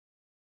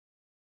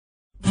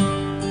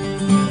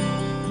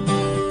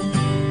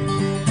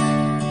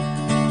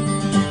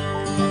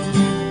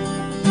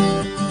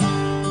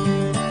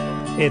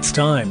It's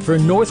time for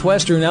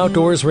Northwestern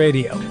Outdoors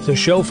Radio, the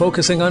show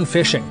focusing on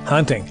fishing,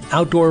 hunting,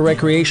 outdoor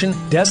recreation,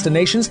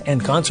 destinations,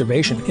 and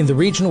conservation in the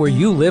region where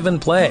you live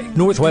and play.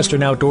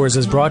 Northwestern Outdoors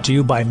is brought to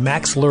you by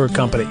Max Lure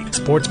Company,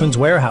 Sportsman's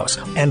Warehouse,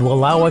 and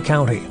Wallowa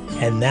County.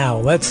 And now,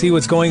 let's see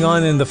what's going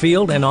on in the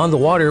field and on the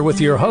water with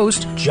your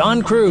host,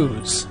 John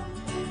Cruz.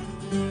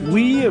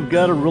 We have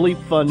got a really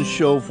fun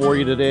show for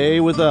you today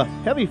with a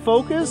heavy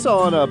focus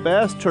on a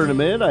bass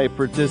tournament I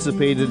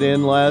participated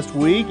in last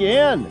week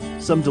and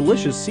some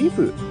delicious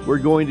seafood we're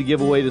going to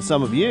give away to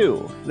some of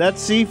you. That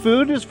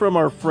seafood is from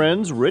our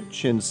friends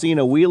Rich and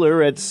Sina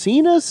Wheeler at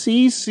Sina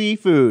Sea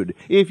Seafood.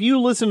 If you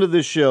listen to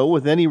this show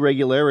with any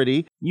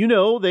regularity, you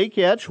know they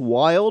catch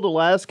wild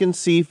Alaskan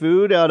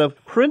seafood out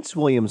of Prince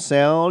William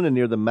Sound and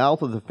near the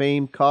mouth of the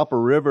famed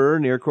Copper River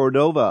near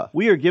Cordova.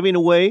 We are giving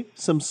away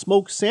some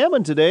smoked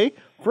salmon today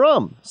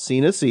from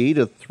Sina Sea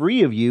to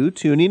 3 of you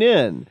tuning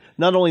in.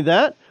 Not only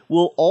that,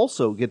 we'll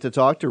also get to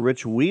talk to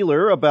Rich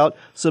Wheeler about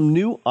some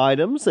new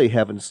items they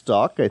have in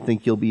stock I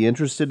think you'll be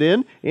interested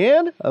in,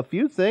 and a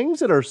few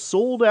things that are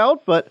sold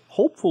out but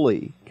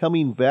hopefully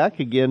coming back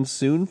again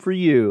soon for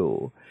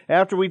you.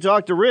 After we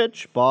talk to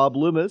Rich, Bob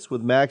Loomis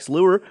with Max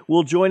Lure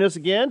will join us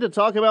again to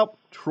talk about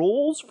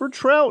trolls for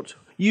trout.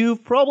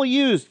 You've probably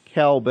used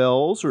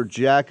cowbells or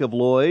Jack of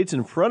Lloyds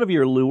in front of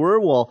your lure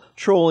while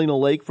trolling a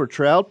lake for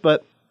trout,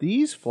 but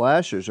these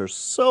flashers are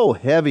so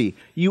heavy,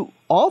 you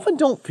often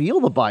don't feel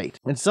the bite,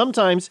 and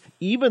sometimes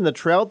even the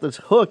trout that's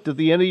hooked at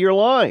the end of your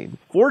line.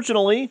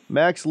 Fortunately,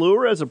 Max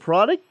Lure has a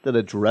product that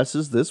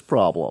addresses this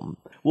problem.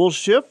 We'll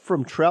shift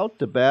from trout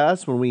to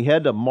bass when we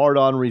head to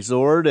Mardon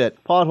Resort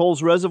at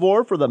Potholes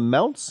Reservoir for the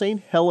Mount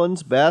St.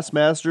 Helens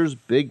Bassmasters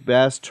Big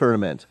Bass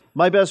Tournament.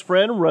 My best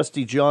friend,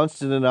 Rusty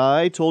Johnston, and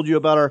I told you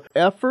about our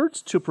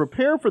efforts to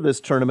prepare for this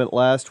tournament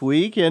last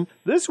week, and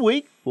this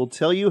week we'll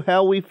tell you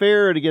how we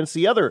fared against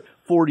the other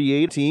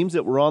 48 teams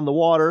that were on the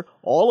water,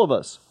 all of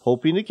us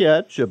hoping to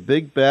catch a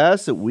big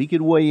bass that we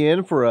could weigh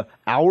in for an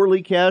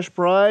hourly cash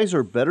prize,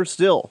 or better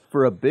still,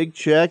 for a big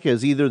check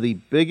as either the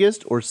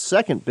biggest or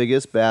second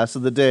biggest bass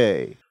of the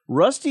day.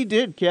 Rusty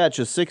did catch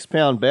a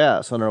 6-pound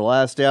bass on our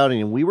last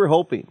outing, and we were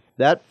hoping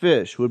that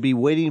fish would be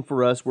waiting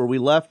for us where we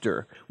left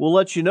her. We'll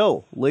let you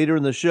know later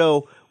in the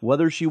show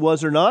whether she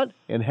was or not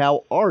and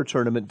how our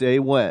tournament day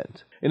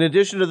went. In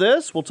addition to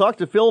this, we'll talk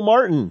to Phil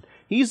Martin.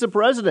 He's the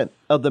president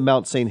of the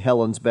Mount St.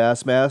 Helens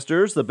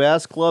Bassmasters, the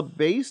bass club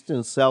based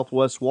in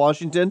Southwest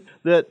Washington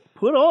that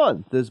put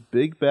on this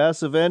big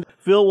bass event.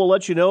 Phil will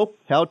let you know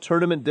how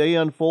tournament day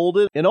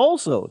unfolded and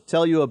also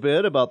tell you a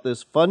bit about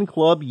this fun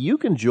club you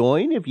can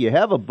join if you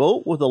have a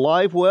boat with a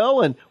live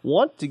well and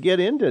want to get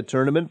into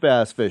tournament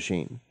bass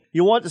fishing.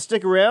 You'll want to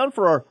stick around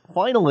for our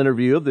final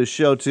interview of this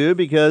show, too,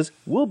 because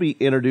we'll be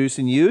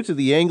introducing you to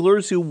the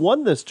anglers who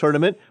won this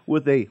tournament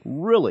with a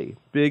really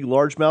big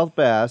largemouth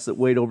bass that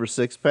weighed over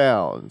 6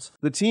 pounds.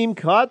 The team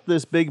caught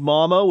this big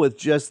mama with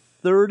just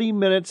 30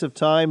 minutes of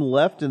time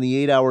left in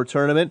the 8-hour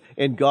tournament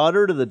and got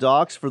her to the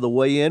docks for the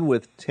weigh-in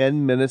with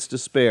 10 minutes to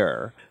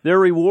spare. Their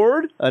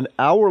reward? An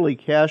hourly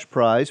cash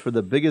prize for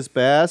the biggest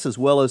bass, as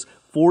well as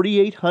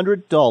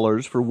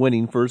 $4,800 for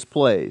winning first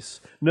place.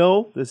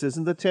 No, this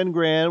isn't the 10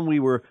 grand we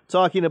were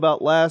talking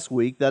about last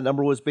week. That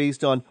number was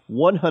based on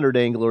 100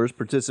 anglers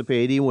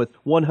participating with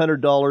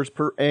 $100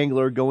 per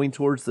angler going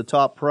towards the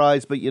top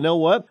prize. But you know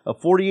what? A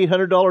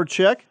 $4,800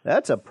 check?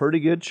 That's a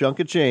pretty good chunk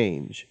of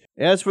change.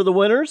 As for the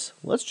winners,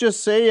 let's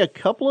just say a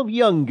couple of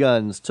young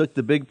guns took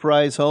the big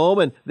prize home,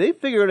 and they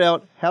figured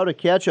out how to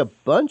catch a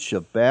bunch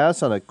of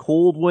bass on a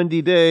cold,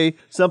 windy day,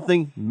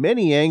 something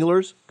many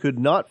anglers could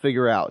not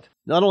figure out.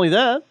 Not only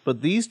that,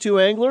 but these 2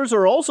 anglers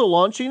are also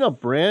launching a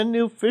brand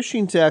new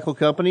fishing tackle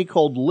company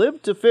called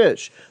Live to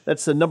Fish.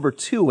 That's the number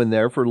 2 in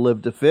there for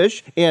Live to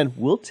Fish, and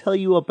we'll tell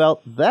you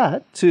about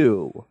that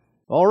too.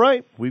 All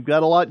right, we've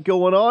got a lot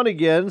going on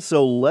again,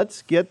 so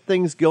let's get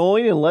things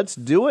going, and let's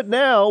do it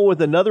now with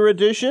another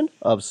edition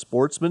of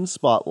Sportsman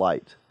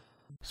Spotlight.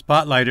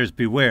 Spotlighters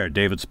beware,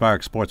 David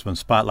Sparks, Sportsman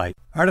Spotlight.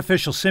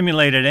 Artificial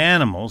simulated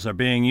animals are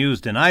being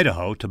used in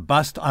Idaho to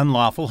bust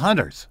unlawful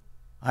hunters.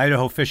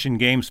 Idaho Fish and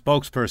Game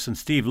spokesperson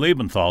Steve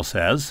Liebenthal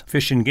says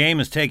Fish and Game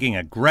is taking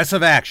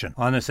aggressive action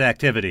on this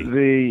activity.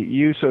 The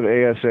use of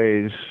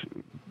ASAs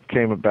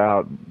came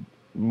about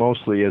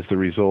mostly as the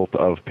result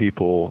of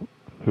people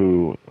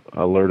who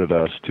alerted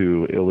us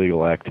to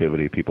illegal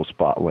activity, people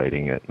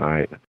spotlighting at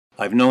night.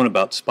 I've known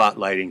about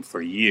spotlighting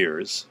for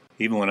years,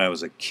 even when I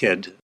was a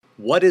kid.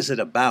 What is it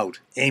about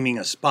aiming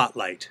a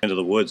spotlight into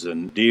the woods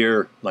and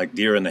deer, like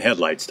deer in the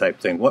headlights type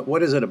thing?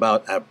 What is it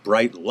about a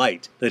bright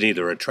light that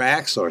either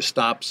attracts or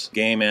stops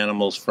game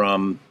animals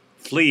from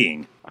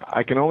fleeing?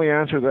 I can only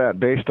answer that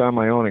based on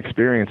my own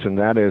experience, and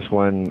that is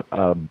when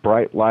a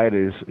bright light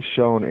is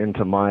shown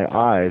into my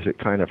eyes, it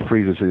kind of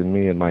freezes in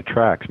me in my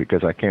tracks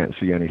because I can't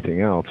see anything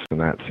else, and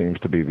that seems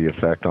to be the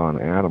effect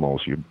on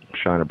animals. You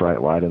shine a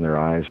bright light in their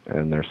eyes,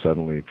 and they're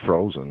suddenly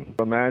frozen.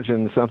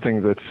 Imagine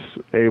something that's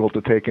able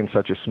to take in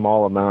such a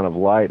small amount of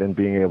light and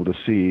being able to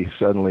see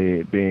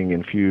suddenly being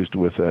infused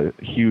with a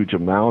huge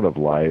amount of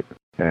light,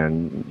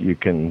 and you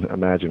can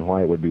imagine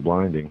why it would be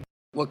blinding.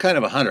 What kind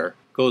of a hunter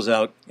goes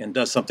out and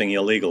does something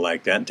illegal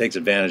like that and takes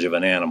advantage of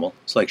an animal,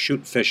 it's like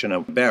shooting fish in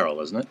a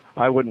barrel, isn't it?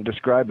 I wouldn't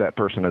describe that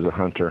person as a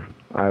hunter.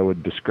 I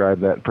would describe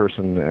that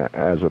person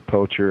as a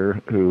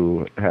poacher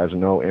who has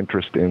no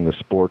interest in the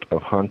sport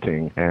of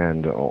hunting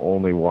and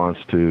only wants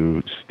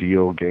to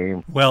steal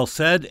game. Well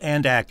said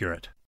and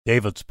accurate.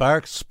 David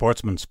Sparks,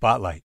 Sportsman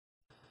Spotlight.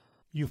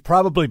 You've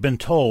probably been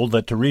told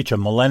that to reach a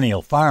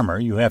millennial farmer,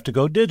 you have to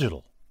go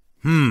digital.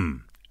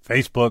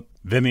 Facebook,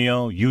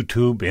 Vimeo,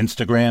 YouTube,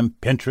 Instagram,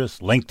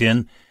 Pinterest,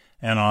 LinkedIn,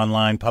 an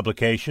online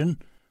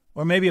publication,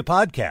 or maybe a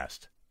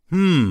podcast.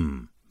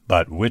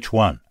 But which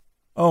one?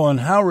 Oh,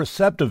 and how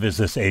receptive is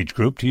this age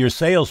group to your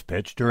sales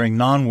pitch during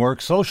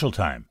non-work social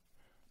time?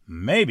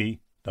 Maybe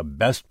the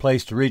best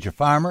place to reach a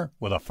farmer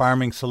with a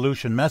farming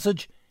solution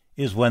message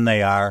is when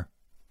they are,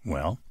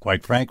 well,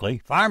 quite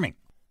frankly, farming.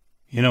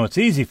 You know, it's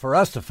easy for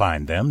us to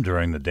find them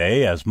during the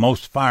day, as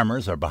most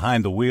farmers are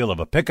behind the wheel of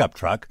a pickup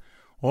truck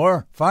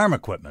or farm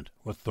equipment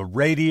with the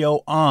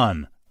radio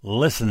on,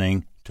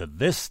 listening to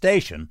this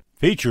station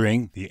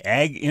featuring the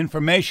Ag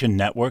Information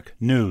Network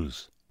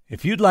News.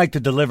 If you'd like to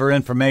deliver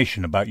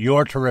information about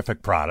your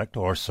terrific product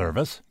or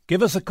service,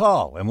 give us a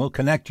call and we'll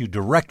connect you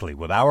directly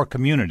with our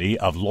community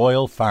of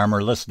loyal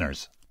farmer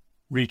listeners.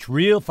 Reach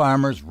real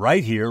farmers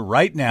right here,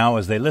 right now,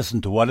 as they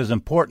listen to what is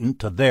important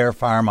to their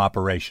farm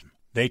operation.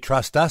 They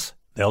trust us,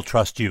 they'll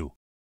trust you.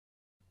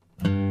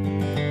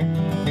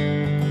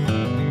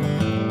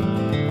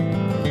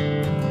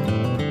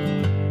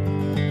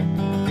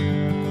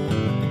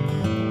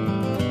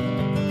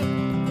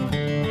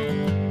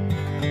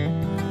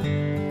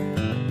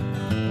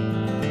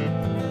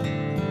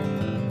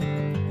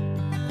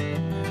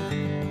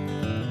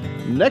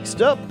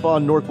 Next up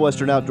on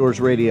Northwestern Outdoors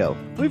Radio,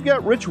 we've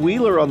got Rich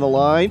Wheeler on the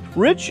line.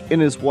 Rich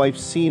and his wife,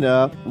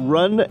 Sina,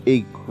 run a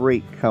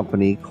great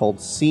company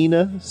called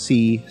Sina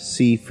Sea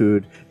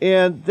Seafood,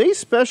 and they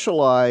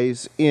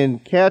specialize in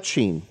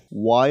catching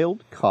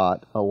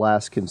wild-caught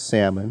Alaskan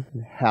salmon,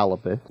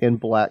 halibut, and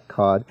black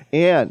cod,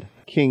 and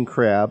king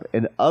crab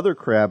and other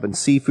crab and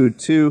seafood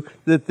too,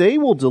 that they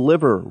will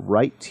deliver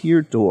right to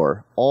your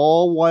door.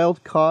 All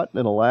wild caught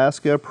in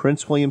Alaska,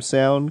 Prince William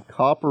Sound,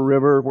 Copper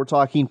River. We're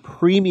talking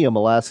premium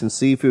Alaskan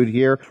seafood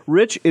here.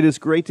 Rich, it is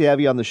great to have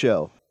you on the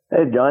show.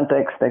 Hey, John,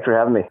 thanks for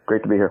having me.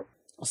 Great to be here.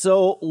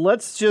 So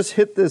let's just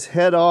hit this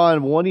head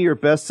on. One of your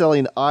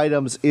best-selling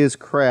items is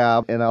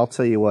crab, and I'll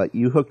tell you what,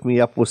 you hooked me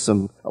up with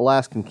some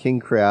Alaskan king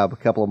crab a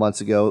couple of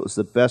months ago. It was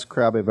the best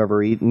crab I've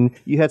ever eaten.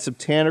 You had some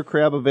tanner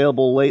crab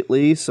available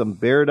lately, some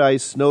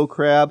Paradise snow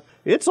crab.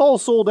 It's all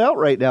sold out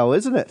right now,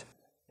 isn't it?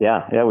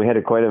 Yeah, we had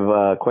quite a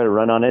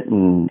run on it,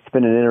 and it's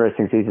been an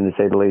interesting season to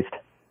say the least.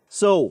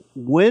 So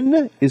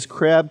when is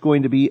crab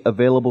going to be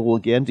available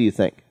again, do you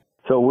think?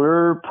 So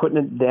we're putting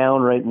it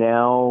down right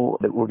now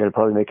that we're going to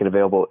probably make it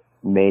available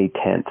May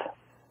 10th.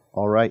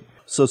 All right.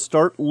 So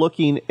start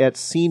looking at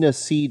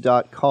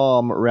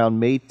sinasea.com around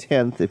May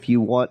 10th if you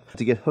want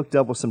to get hooked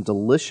up with some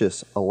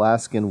delicious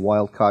Alaskan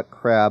wild-caught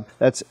crab.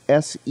 That's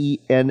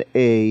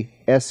SENASEA,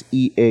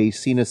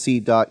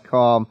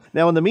 sinasea.com.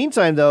 Now, in the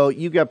meantime, though,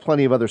 you've got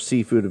plenty of other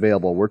seafood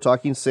available. We're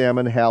talking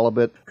salmon,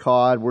 halibut,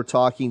 cod. We're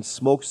talking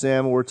smoked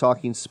salmon. We're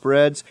talking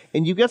spreads.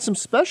 And you've got some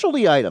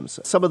specialty items.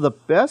 Some of the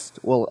best,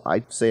 well,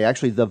 I'd say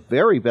actually the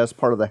very best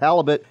part of the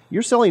halibut.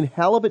 You're selling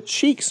halibut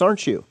cheeks,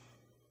 aren't you?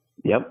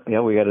 Yep,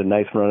 we got a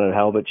nice run on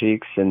halibut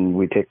cheeks, and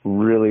we take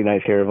really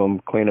nice care of them,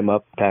 clean them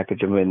up,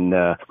 package them, and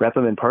wrap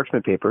them in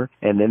parchment paper,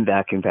 and then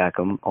vacuum pack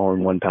them all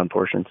in 1 pound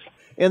portions.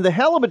 And the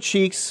halibut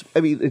cheeks,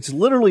 I mean, it's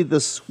literally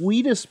the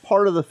sweetest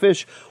part of the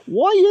fish.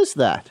 Why is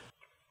that?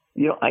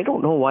 You know, I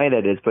don't know why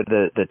that is, but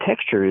the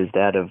texture is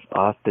that of,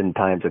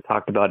 oftentimes it's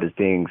talked about as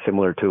being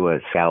similar to a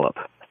scallop.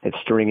 It's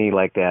stringy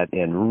like that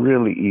and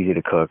really easy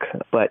to cook,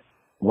 but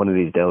one of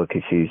these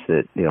delicacies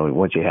that, you know,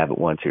 once you have it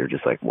once, you're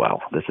just like, wow,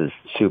 this is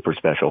super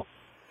special.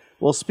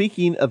 Well,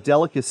 speaking of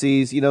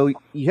delicacies, you know,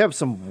 you have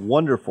some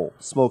wonderful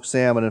smoked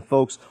salmon. And,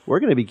 folks,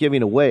 we're going to be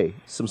giving away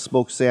some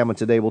smoked salmon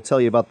today. We'll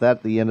tell you about that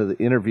at the end of the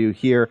interview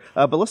here.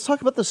 But let's talk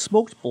about the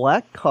smoked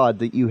black cod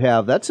that you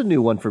have. That's a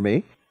new one for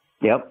me.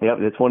 Yep.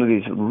 It's one of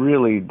these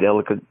really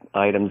delicate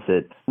items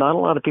that not a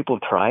lot of people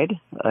have tried.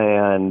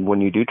 And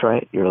when you do try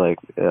it, you're like,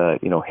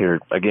 here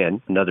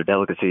again, another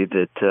delicacy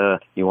that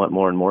you want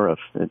more and more of.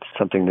 It's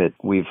something that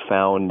we've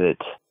found that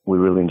we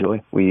really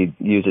enjoy. We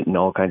use it in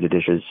all kinds of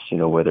dishes, you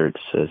know, whether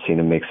it's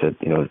Sina makes it,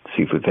 you know,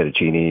 seafood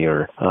fettuccine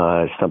or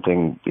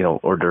something, you know,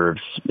 hors d'oeuvres.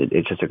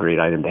 It's just a great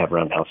item to have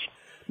around the house.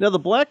 Now, the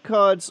black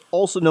cod's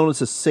also known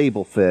as a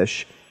sable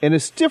fish, and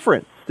it's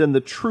different than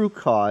the true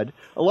cod.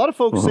 A lot of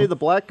folks say the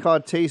black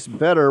cod tastes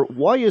better.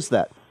 Why is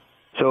that?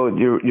 So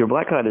your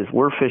black cod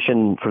we're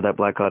fishing for that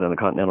black cod on the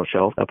continental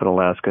shelf up in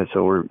Alaska.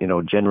 So we're, you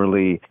know,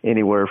 generally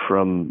anywhere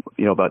from,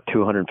 you know, about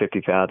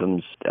 250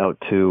 fathoms out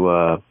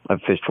to,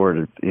 I've fished for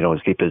it, you know, as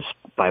deep as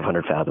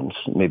 500 fathoms,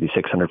 maybe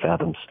 600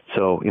 fathoms.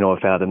 So, you know, a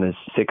fathom is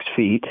 6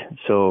 feet.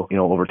 So, you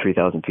know, over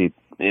 3,000 feet,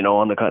 you know,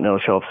 on the continental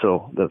shelf.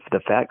 So the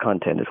fat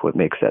content is what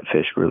makes that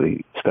fish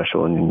really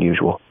special and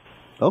unusual.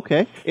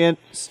 Okay. And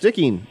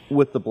sticking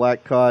with the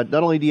black cod,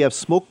 not only do you have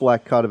smoked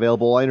black cod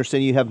available, I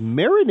understand you have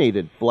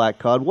marinated black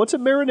cod. What's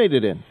it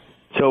marinated in?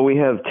 So we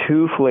have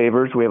two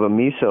flavors. We have a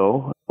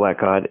miso black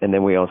cod, and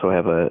then we also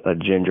have a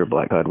ginger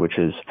black cod, which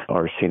is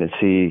our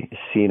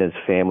Sina's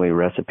family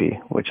recipe,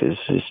 which is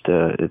just,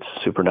 it's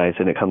super nice.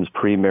 And it comes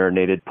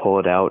pre-marinated. Pull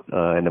it out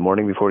in the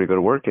morning before you go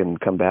to work and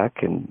come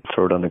back and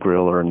throw it on the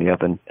grill or in the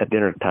oven at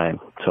dinner time.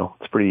 So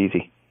it's pretty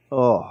easy.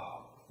 Oh,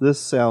 this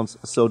sounds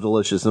so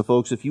delicious. And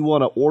folks, if you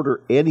want to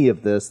order any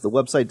of this, the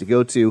website to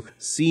go to,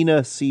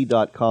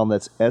 SenaSea.com.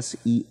 That's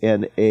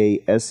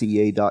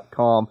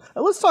SenaSea.com.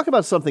 And let's talk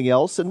about something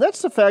else, and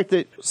that's the fact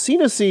that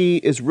Sina Sea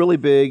is really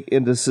big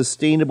into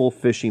sustainable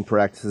fishing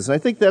practices. And I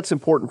think that's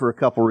important for a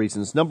couple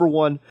reasons. Number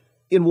one,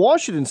 in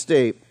Washington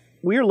State,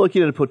 we are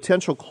looking at a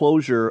potential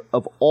closure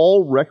of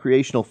all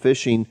recreational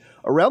fishing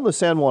around the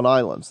San Juan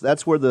Islands.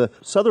 That's where the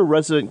southern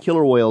resident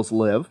killer whales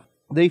live.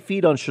 They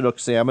feed on Chinook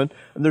salmon,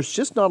 and there's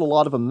just not a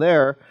lot of them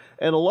there.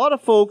 And a lot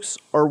of folks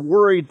are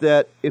worried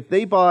that if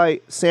they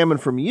buy salmon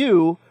from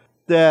you,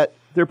 that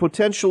they're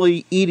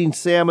potentially eating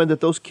salmon that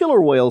those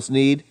killer whales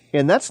need,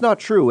 and that's not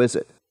true, is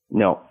it?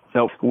 No.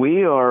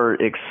 We are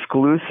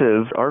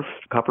exclusive. Our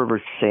Copper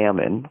River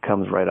salmon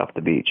comes right off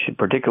the beach,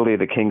 particularly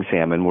the king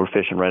salmon. We're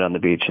fishing right on the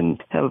beach and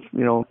have,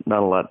 not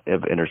a lot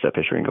of intercept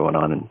fishing going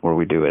on where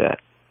we do it at.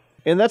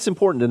 And that's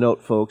important to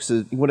note, folks.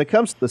 When it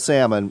comes to the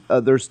salmon,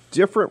 there's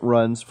different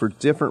runs for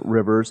different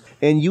rivers,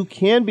 and you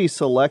can be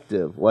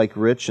selective, like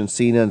Rich and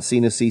Sina Sea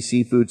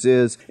Seafoods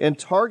is, and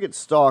target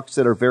stocks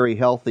that are very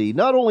healthy.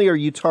 Not only are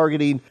you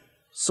targeting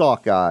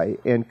sockeye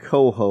and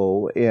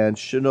coho and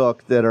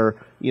chinook that are,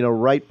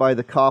 right by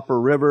the Copper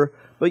River,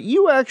 but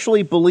you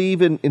actually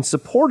believe in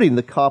supporting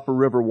the Copper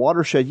River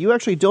watershed. You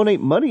actually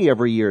donate money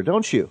every year,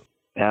 don't you?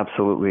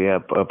 Absolutely. A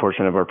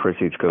portion of our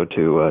proceeds go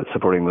to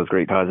supporting those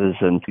great causes.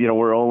 And,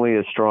 we're only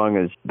as strong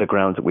as the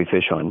grounds that we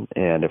fish on.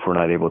 And if we're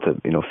not able to,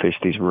 fish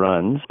these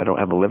runs, I don't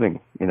have a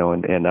living,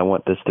 and I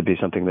want this to be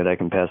something that I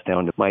can pass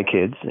down to my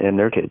kids and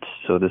their kids.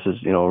 So this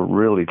is,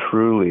 really,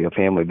 truly a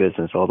family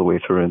business all the way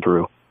through and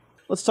through.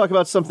 Let's talk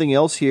about something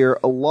else here.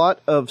 A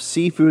lot of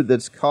seafood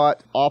that's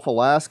caught off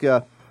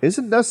Alaska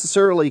isn't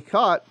necessarily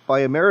caught by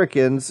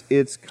Americans.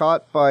 It's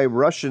caught by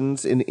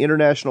Russians in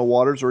international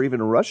waters or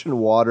even Russian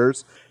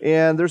waters.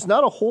 And there's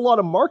not a whole lot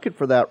of market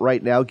for that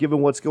right now, given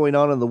what's going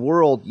on in the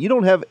world. You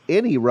don't have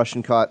any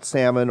Russian-caught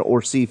salmon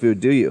or seafood,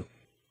 do you?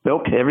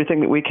 Nope.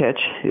 Everything that we catch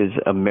is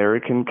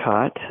American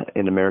caught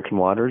in American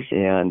waters,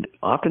 and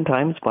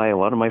oftentimes by a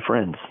lot of my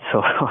friends.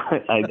 So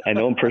I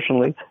know them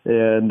personally,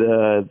 and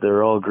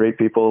they're all great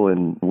people,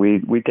 and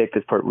we take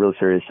this part real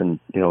serious. And,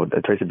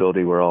 the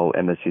traceability, we're all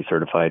MSC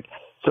certified.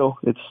 So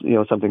it's,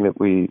 something that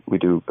we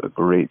do a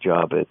great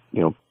job at,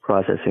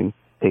 processing,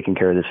 taking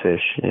care of this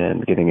fish,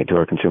 and getting it to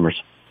our consumers.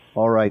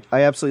 All right.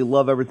 I absolutely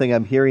love everything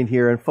I'm hearing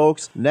here. And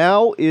folks,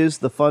 now is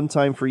the fun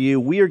time for you.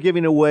 We are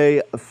giving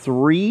away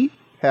 3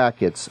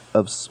 packets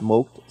of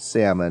smoked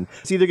salmon.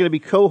 It's either going to be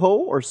coho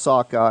or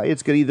sockeye.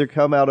 It's going to either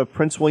come out of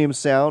Prince William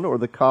Sound or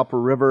the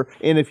Copper River.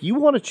 And if you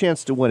want a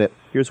chance to win it,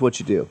 here's what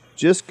you do.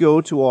 Just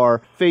go to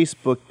our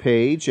Facebook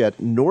page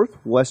at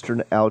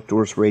Northwestern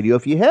Outdoors Radio.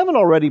 If you haven't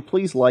already,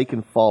 please like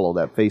and follow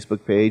that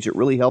Facebook page. It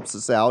really helps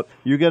us out.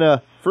 You're going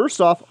to, first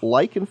off,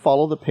 like and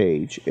follow the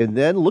page, and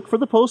then look for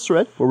the post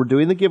thread where we're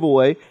doing the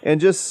giveaway, and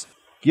just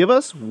give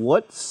us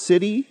what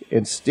city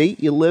and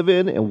state you live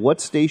in and what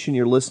station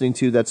you're listening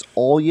to. That's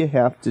all you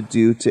have to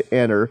do to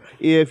enter.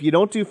 If you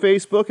don't do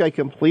Facebook, I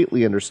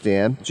completely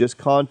understand. Just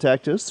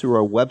contact us through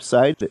our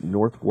website at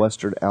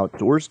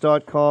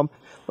northwesternoutdoors.com.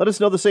 Let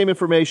us know the same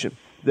information,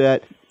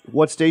 that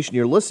what station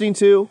you're listening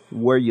to,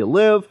 where you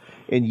live,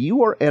 and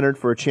you are entered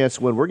for a chance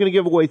to win. We're going to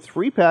give away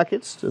 3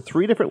 packets to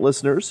 3 different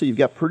listeners, so you've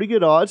got pretty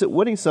good odds at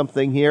winning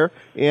something here.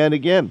 And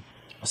again,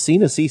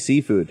 Sina Sea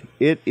Seafood.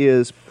 It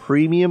is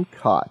premium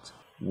caught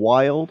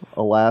wild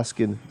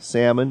Alaskan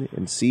salmon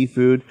and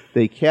seafood.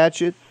 They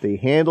catch it, they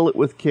handle it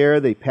with care,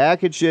 they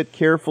package it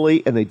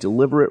carefully, and they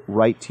deliver it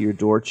right to your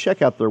door.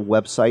 Check out their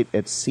website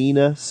at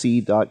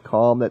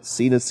SenaSea.com. That's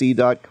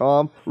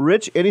SenaSea.com.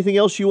 Rich, anything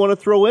else you want to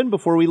throw in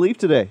before we leave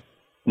today?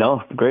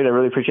 No, great. I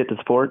really appreciate the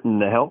support and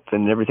the help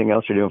and everything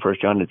else you're doing for us,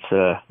 John. It's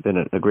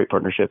been a great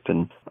partnership,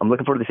 and I'm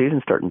looking forward to the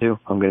season starting, too.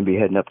 I'm going to be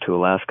heading up to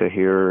Alaska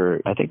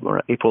here, I think,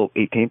 April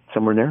 18th,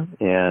 somewhere in there,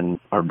 and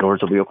our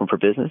doors will be open for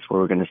business,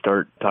 where we're going to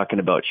start talking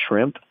about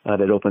shrimp.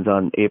 That opens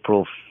on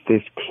April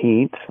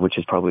 15th, which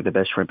is probably the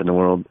best shrimp in the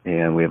world,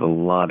 and we have a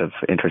lot of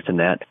interest in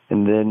that.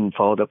 And then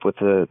followed up with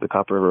the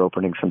Copper River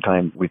opening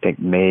sometime, we think,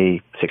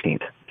 May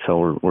 16th.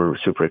 So we're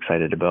super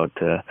excited about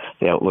the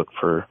outlook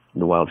for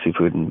the wild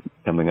seafood and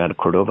coming out of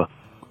Cordova.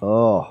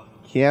 Oh,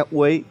 can't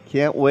wait.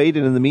 And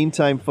in the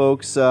meantime,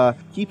 folks,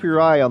 keep your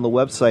eye on the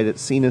website at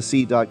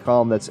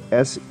SenaSea.com. That's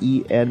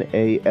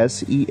SenaSea,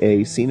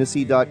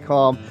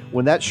 SenaSea.com.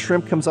 When that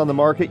shrimp comes on the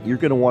market, you're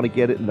going to want to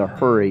get it in a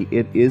hurry.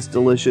 It is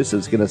delicious.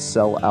 It's going to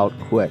sell out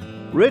quick.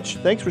 Rich,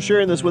 thanks for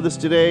sharing this with us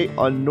today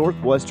on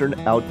Northwestern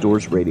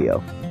Outdoors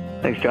Radio.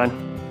 Thanks,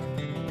 John.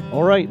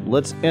 All right,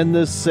 let's end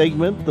this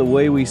segment the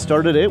way we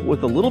started it,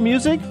 with a little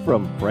music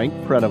from Frank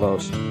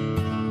Prenovos.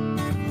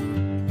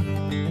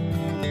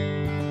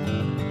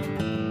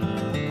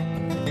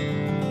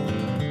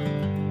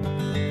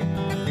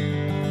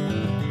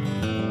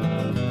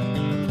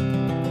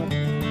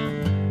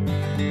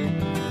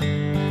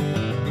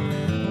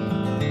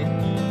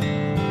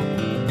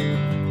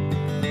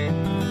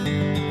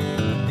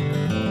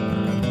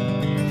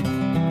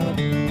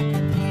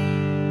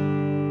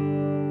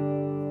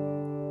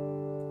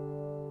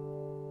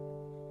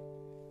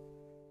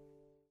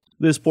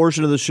 This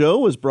portion of the show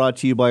was brought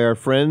to you by our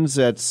friends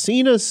at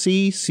Sina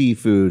Sea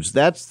Seafoods.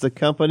 That's the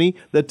company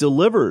that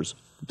delivers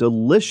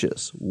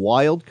delicious,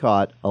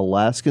 wild-caught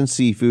Alaskan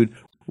seafood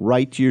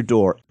right to your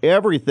door.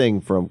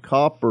 Everything from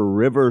Copper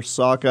River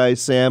sockeye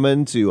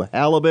salmon to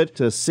halibut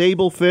to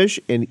sablefish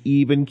and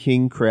even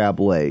king crab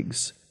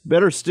legs.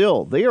 Better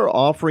still, they are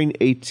offering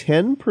a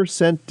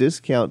 10%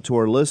 discount to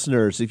our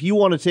listeners. If you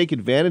want to take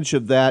advantage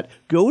of that,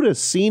 go to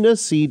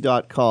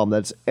SenaSea.com.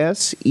 That's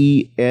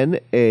SENASEA,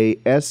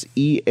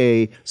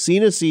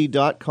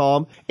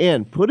 SenaSea.com,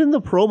 and put in the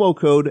promo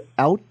code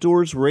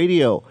Outdoors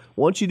Radio.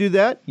 Once you do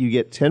that, you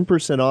get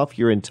 10% off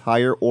your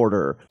entire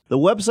order. The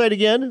website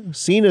again,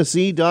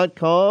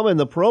 SenaSea.com, and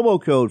the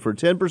promo code for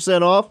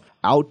 10% off,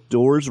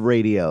 Outdoors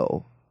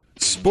Radio.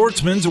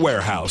 Sportsman's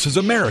Warehouse is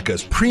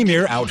America's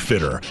premier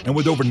outfitter, and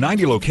with over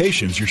 90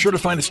 locations, you're sure to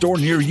find a store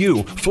near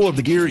you full of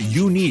the gear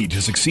you need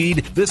to succeed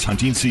this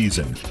hunting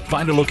season.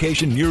 Find a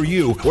location near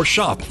you or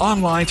shop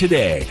online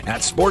today at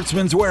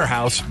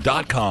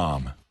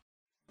sportsmanswarehouse.com.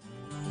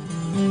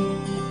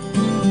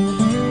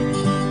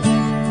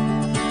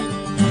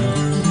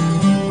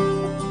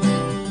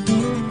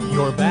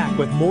 You're back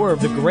with more of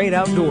the great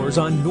outdoors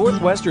on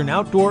Northwestern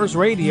Outdoors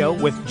Radio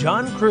with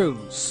John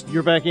Cruz.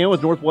 You're back in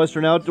with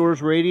Northwestern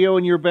Outdoors Radio,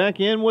 and you're back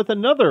in with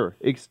another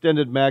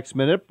Extended Max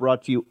Minute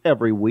brought to you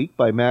every week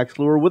by Max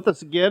Lure. With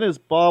us again is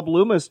Bob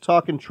Loomis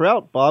talking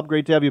trout. Bob,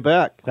 great to have you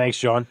back. Thanks,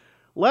 John.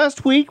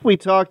 Last week we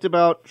talked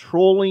about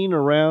trolling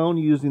around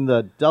using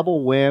the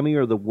double whammy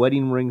or the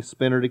wedding ring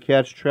spinner to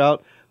catch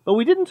trout, but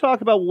we didn't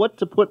talk about what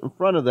to put in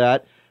front of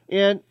that.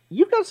 And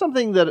you've got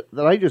something that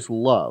I just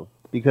love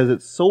because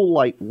it's so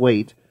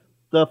lightweight,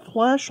 the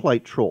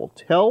flashlight troll.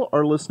 Tell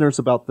our listeners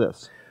about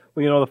this.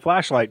 Well, you know, the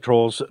flashlight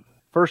trolls,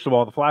 first of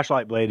all, the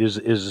flashlight blade is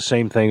the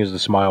same thing as the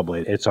smile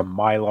blade. It's a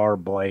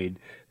mylar blade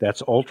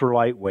that's ultra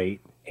lightweight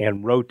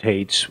and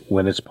rotates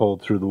when it's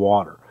pulled through the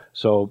water.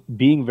 So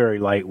being very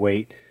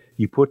lightweight,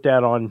 you put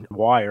that on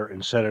wire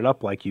and set it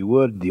up like you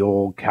would the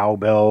old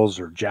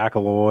cowbells or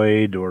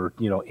jackaloid or,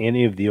 you know,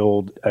 any of the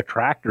old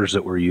attractors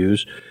that were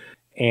used.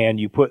 And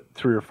you put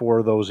 3 or 4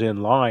 of those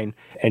in line,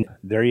 and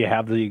there you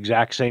have the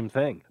exact same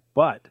thing.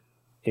 But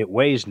it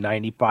weighs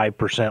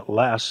 95%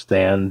 less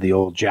than the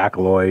old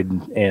jackaloid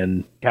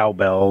and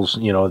cowbells,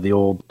 you know, the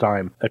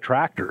old-time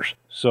attractors.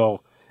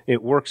 So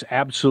it works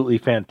absolutely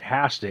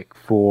fantastic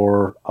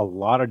for a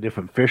lot of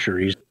different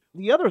fisheries.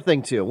 The other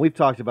thing, too, and we've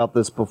talked about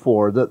this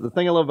before, the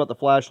thing I love about the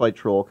flashlight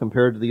troll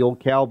compared to the old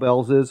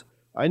cowbells is,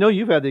 I know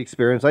you've had the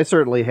experience, I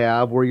certainly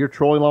have, where you're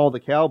trolling along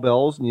with the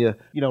cowbells and you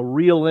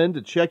reel in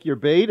to check your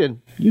bait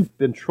and you've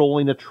been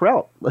trolling a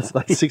trout that's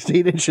like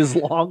 16 inches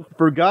long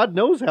for God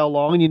knows how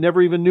long and you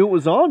never even knew it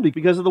was on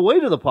because of the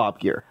weight of the pop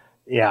gear.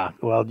 Yeah,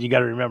 well, you got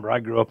to remember, I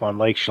grew up on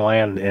Lake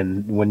Chelan,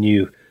 and when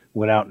you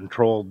went out and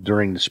trolled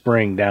during the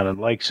spring down in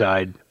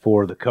Lakeside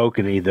for the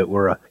kokanee that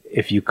were,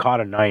 if you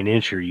caught a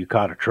 9-incher, you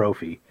caught a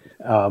trophy.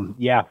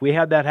 Yeah, we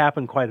had that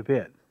happen quite a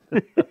bit.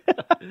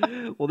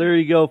 Well, there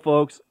you go,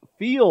 folks.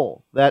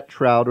 Feel that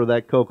trout or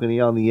that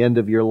kokanee on the end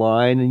of your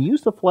line and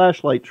use the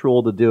flashlight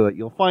troll to do it.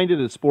 You'll find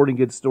it at sporting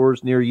goods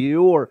stores near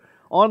you or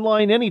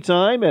online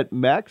anytime at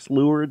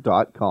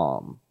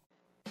maxlure.com.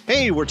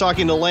 Hey, we're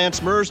talking to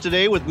Lance Mers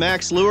today with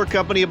Max Lure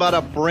Company about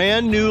a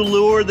brand new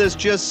lure that's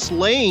just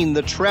slaying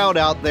the trout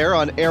out there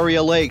on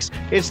area lakes.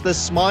 It's the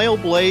Smile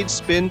Blade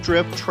Spin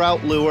Drift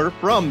Trout Lure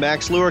from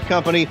Max Lure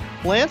Company.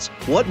 Lance,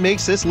 what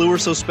makes this lure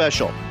so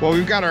special? Well,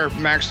 we've got our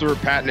Max Lure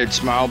patented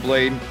Smile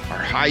Blade, our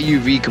high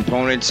UV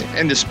components,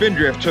 and the Spin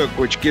Drift hook,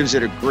 which gives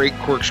it a great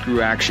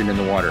corkscrew action in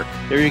the water.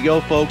 There you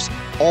go, folks.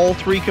 All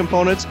 3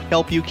 components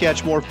help you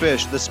catch more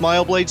fish. The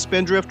Smile Blade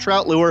Spin Drift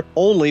Trout Lure,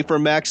 only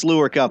from Max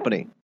Lure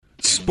Company.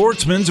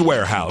 Sportsman's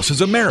Warehouse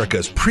is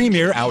America's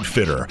premier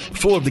outfitter,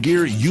 full of the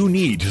gear you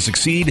need to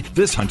succeed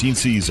this hunting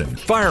season.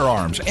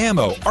 Firearms,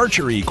 ammo,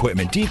 archery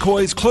equipment,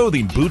 decoys,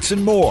 clothing, boots,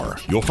 and more.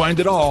 You'll find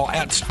it all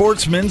at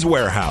Sportsman's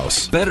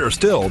Warehouse. Better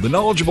still, the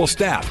knowledgeable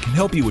staff can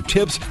help you with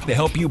tips to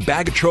help you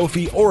bag a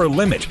trophy or a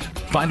limit.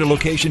 Find a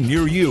location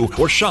near you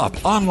or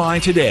shop online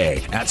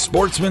today at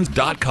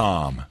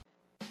sportsmans.com.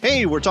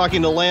 Hey, we're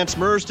talking to Lance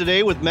Mers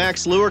today with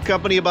Max Lure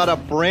Company about a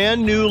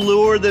brand new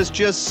lure that's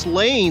just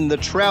slaying the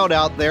trout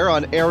out there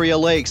on area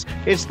lakes.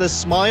 It's the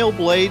Smile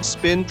Blade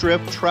Spin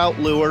Drift Trout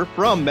Lure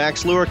from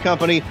Max Lure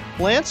Company.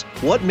 Lance,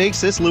 what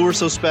makes this lure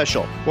so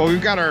special? Well,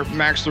 we've got our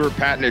Max Lure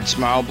patented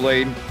Smile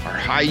Blade, our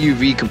high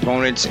UV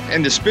components,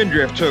 and the Spin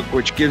Drift hook,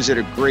 which gives it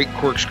a great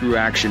corkscrew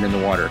action in the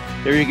water.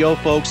 There you go,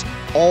 folks.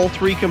 All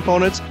 3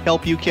 components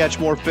help you catch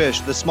more fish.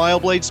 The Smile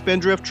Blade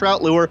Spin Drift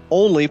Trout Lure,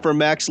 only from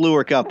Max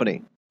Lure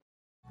Company.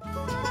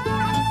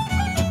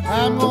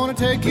 I'm gonna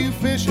take you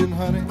fishing,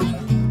 honey.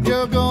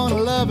 You're gonna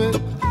love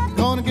it.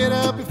 Gonna get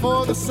up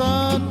before the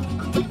sun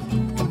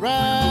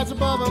rise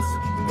above us.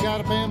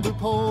 Got a bamboo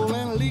pole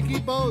and a leaky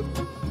boat.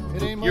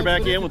 You're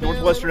back in with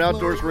Northwestern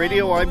Outdoors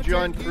Radio. I'm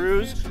John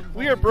Cruz.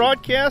 We are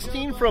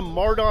broadcasting from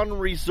Mardon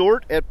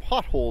Resort at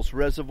Potholes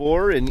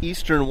Reservoir in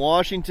eastern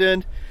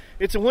Washington.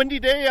 It's a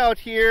windy day out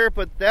here,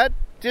 but that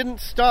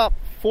didn't stop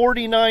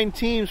 49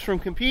 teams from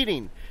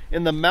competing.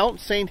 in the Mount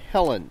St.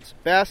 Helens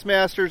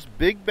Bassmasters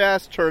Big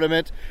Bass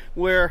Tournament,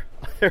 where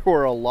there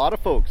were a lot of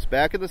folks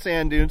back in the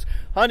sand dunes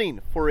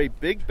hunting for a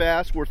big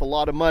bass worth a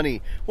lot of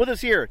money. With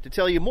us here to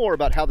tell you more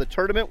about how the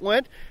tournament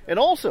went, and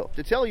also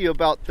to tell you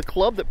about the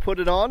club that put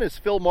it on, is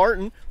Phil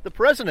Martin, the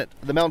president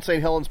of the Mount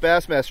St. Helens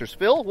Bassmasters.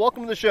 Phil,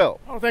 welcome to the show.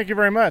 Oh, thank you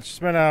very much. It's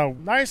been a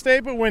nice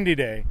day, but windy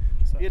day.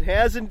 It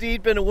has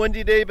indeed been a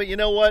windy day, but you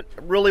know what?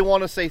 I really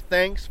want to say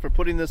thanks for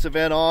putting this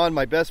event on.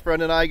 My best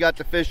friend and I got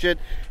to fish it,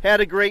 had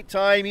a great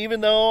time,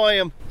 even though I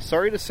am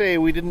sorry to say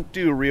we didn't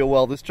do real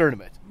well this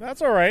tournament.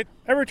 That's all right.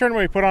 Every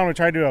tournament we put on, we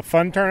try to do a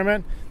fun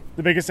tournament.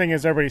 The biggest thing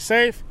is everybody's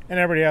safe and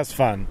everybody has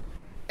fun.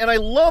 And I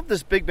love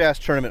this Big Bass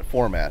tournament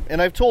format,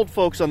 and I've told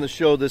folks on the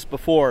show this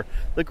before.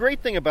 The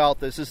great thing about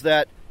this is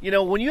that, you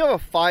know, when you have a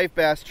 5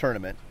 bass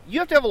tournament, you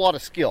have to have a lot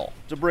of skill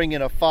to bring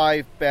in a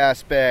 5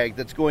 bass bag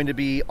that's going to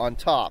be on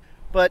top.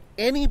 But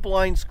any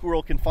blind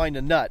squirrel can find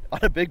a nut on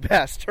a big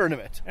bass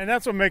tournament. And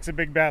that's what makes a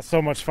big bass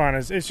so much fun,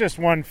 is it's just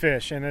one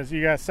fish. And as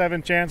you got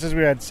 7 chances,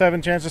 we had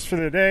 7 chances for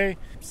the day.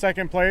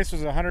 Second place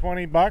was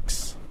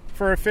 $120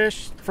 for a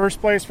fish. First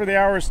place for the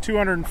hour is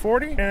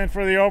 $240. And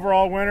for the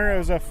overall winner, it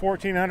was a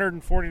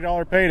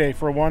 $1,440 payday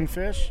for one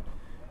fish.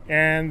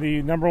 And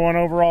the number one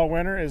overall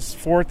winner is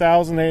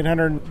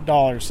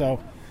 $4,800. So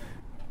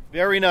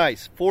very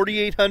nice.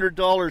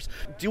 $4,800.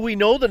 Do we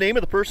know the name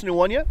of the person who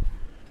won yet?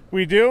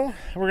 We do.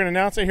 We're going to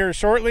announce it here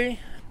shortly.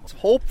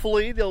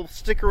 Hopefully they'll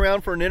stick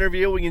around for an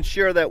interview. We can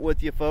share that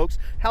with you folks.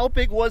 How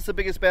big was the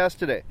biggest bass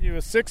today? It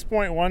was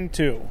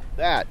 6.12.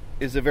 That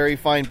is a very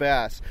fine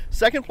bass.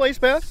 Second place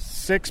bass?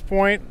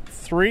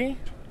 6.3.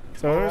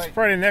 So it was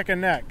pretty neck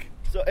and neck.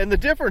 So, and the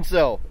difference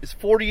though is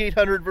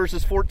 4,800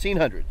 versus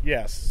 1,400.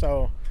 Yes.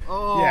 So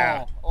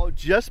yeah. Oh,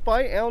 just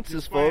by ounces,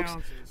 just by folks.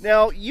 Ounces.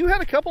 Now you had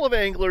a couple of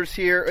anglers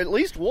here, at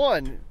least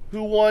one,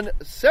 who won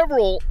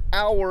several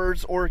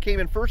hours or came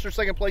in first or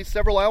second place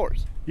several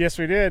hours. Yes,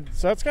 we did.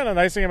 So that's kind of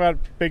the nice thing about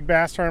Big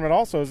Bass Tournament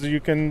also, is you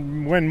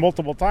can win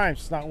multiple times.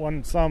 It's not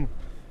one sum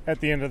at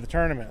the end of the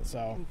tournament.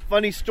 So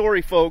funny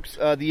story, folks.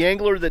 The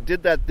angler that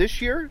did that this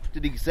year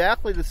did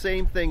exactly the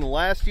same thing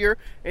last year,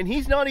 and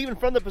he's not even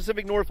from the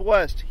Pacific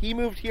Northwest. He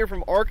moved here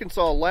from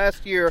Arkansas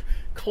last year,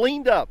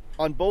 cleaned up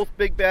on both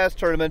Big Bass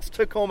tournaments,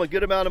 took home a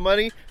good amount of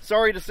money.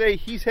 Sorry to say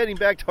he's heading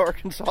back to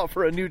Arkansas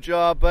for a new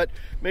job, but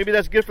maybe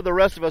that's good for the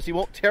rest of us. He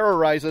won't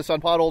terrorize us on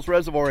Potholes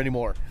Reservoir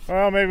anymore.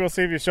 Well, maybe we'll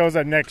see if he shows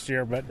up next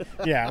year, but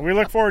yeah, we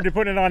look forward to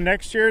putting it on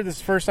next year. This is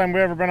the first time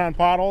we've ever been on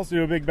Potholes to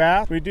do a Big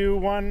Bass. We do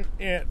one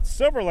at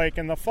Silver Lake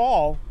in the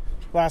fall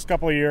last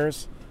couple of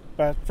years,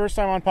 but first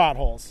time on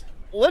Potholes.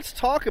 Let's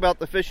talk about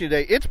the fishing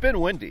today. It's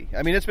been windy.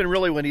 I mean, it's been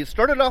really windy. It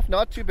started off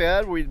not too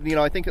bad.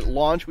 I think at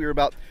launch we were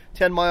about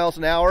 10 miles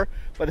an hour.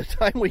 By the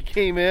time we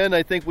came in,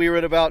 I think we were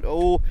at about,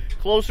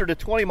 closer to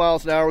 20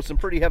 miles an hour with some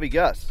pretty heavy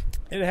gusts.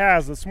 It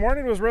has. This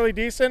morning was really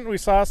decent. We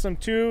saw some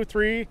 2,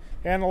 3,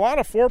 and a lot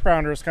of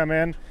 4-pounders come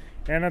in.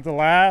 And at the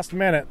last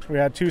minute, we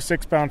had 2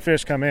 6-pound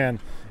fish come in.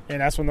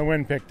 And that's when the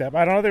wind picked up.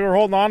 I don't know if they were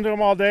holding on to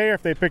them all day or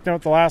if they picked them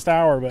up the last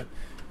hour, but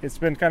it's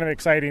been kind of an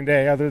exciting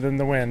day other than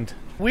the wind.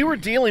 We were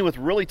dealing with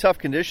really tough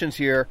conditions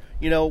here.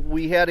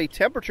 We had a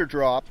temperature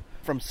drop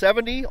from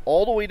 70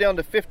 all the way down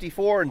to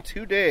 54 in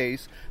 2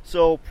 days.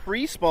 So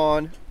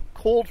pre-spawn,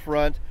 cold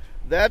front,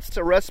 that's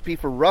a recipe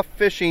for rough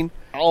fishing.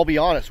 I'll be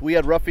honest, we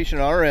had rough fishing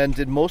on our end.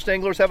 Did most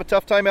anglers have a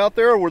tough time out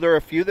there, or were there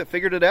a few that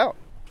figured it out?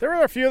 There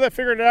were a few that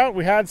figured it out.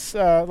 We had,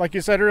 like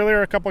you said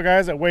earlier, a couple of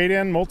guys that weighed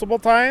in multiple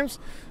times,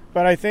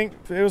 but I think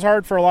it was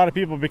hard for a lot of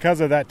people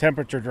because of that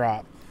temperature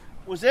drop.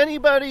 Was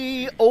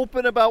anybody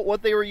open about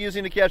what they were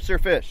using to catch their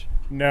fish?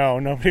 No,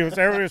 nobody was.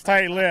 Everybody was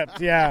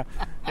tight-lipped. Yeah.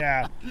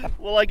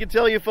 Well, I can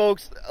tell you,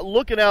 folks,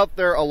 looking out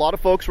there, a lot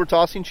of folks were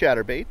tossing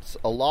chatterbaits.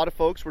 A lot of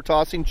folks were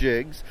tossing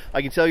jigs.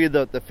 I can tell you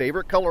the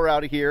favorite color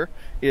out of here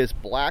is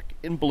black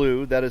and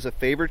blue. That is a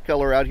favorite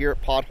color out here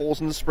at Potholes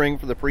in the spring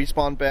for the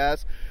pre-spawn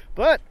bass.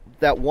 But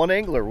that one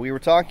angler we were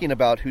talking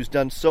about who's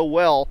done so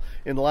well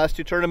in the last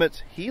 2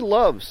 tournaments, he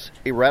loves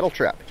a rattle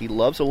trap. He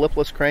loves a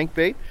lipless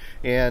crankbait,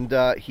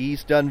 and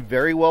he's done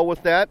very well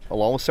with that,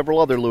 along with several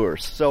other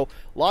lures. So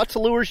lots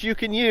of lures you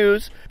can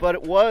use, but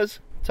it was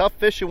tough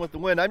fishing with the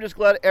wind. I'm just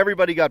glad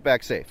everybody got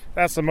back safe.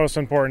 That's the most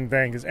important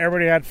thing, because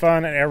everybody had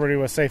fun and everybody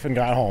was safe and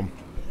got home.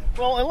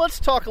 Well, and let's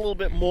talk a little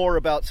bit more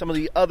about some of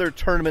the other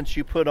tournaments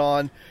you put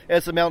on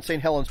as the Mount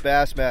St. Helens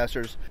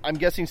Bassmasters. I'm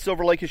guessing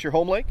Silver Lake is your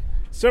home lake?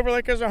 Silver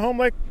Lake is our home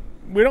lake.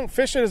 We don't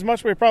fish it as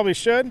much as we probably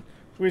should.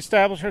 We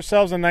established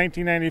ourselves in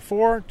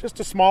 1994, just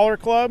a smaller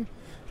club.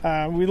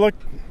 We look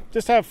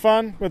just have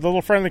fun with a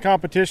little friendly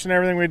competition,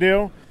 everything we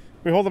do.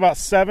 We hold about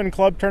 7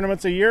 club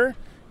tournaments a year,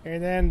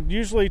 and then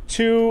usually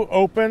 2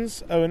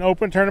 opens, an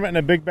open tournament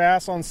and a big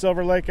bass on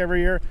Silver Lake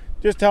every year,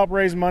 just to help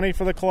raise money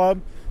for the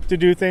club to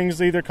do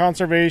things, either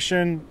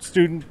conservation,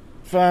 student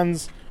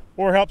funds,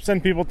 or help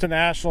send people to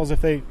nationals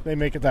if they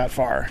make it that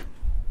far.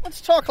 Let's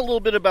talk a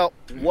little bit about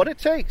what it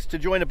takes to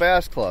join a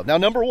bass club. Now,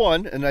 number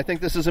one, and I think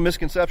this is a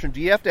misconception,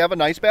 do you have to have a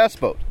nice bass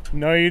boat?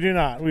 No, you do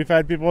not. We've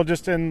had people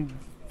just in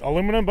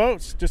aluminum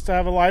boats just to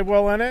have a live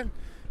well in it.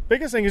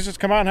 Biggest thing is just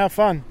come out and have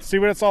fun, see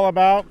what it's all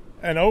about,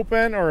 An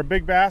open or a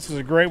big bass is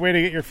a great way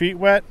to get your feet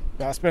wet,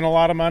 not spend a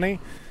lot of money.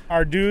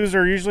 Our dues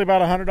are usually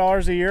about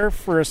 $100 a year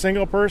for a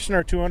single person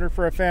or $200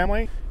 for a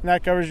family, and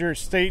that covers your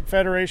state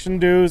federation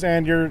dues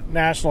and your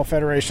national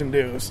federation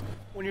dues.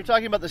 When you're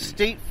talking about the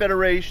state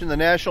federation, the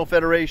national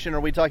federation, are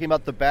we talking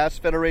about the Bass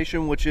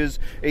Federation, which is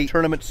a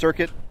tournament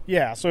circuit?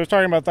 Yeah, so we're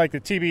talking about like the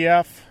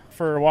TBF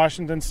for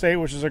Washington State,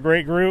 which is a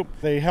great group.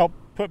 They help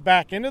put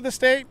back into the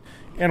state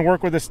and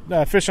work with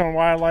the Fish and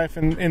Wildlife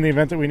in the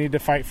event that we need to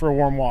fight for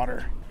warm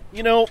water.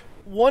 You know,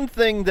 one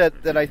thing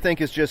that I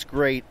think is just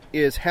great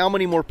is how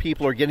many more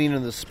people are getting into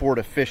the sport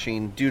of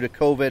fishing due to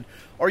COVID.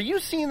 Are you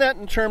seeing that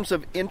in terms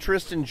of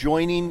interest in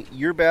joining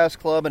your bass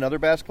club and other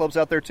bass clubs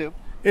out there too?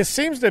 It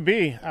seems to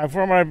be.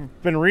 From what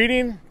I've been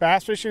reading,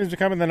 bass fishing is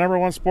becoming the number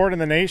one sport in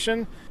the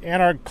nation,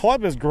 and our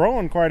club has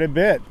grown quite a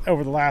bit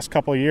over the last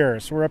couple of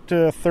years. We're up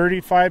to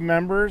 35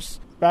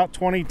 members, about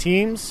 20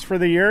 teams for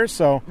the year,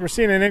 so we're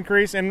seeing an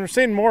increase, and we're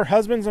seeing more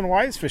husbands and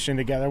wives fishing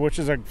together, which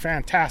is a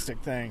fantastic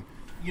thing.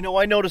 You know,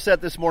 I noticed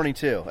that this morning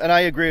too, and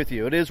I agree with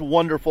you. It is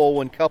wonderful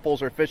when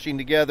couples are fishing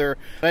together.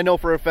 And I know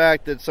for a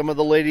fact that some of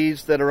the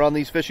ladies that are on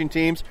these fishing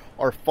teams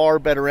are far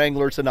better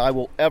anglers than I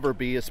will ever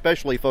be,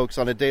 especially folks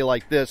on a day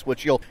like this,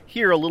 which you'll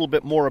hear a little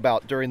bit more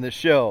about during this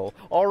show.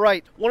 All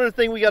right, one other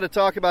thing we got to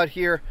talk about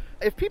here.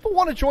 If people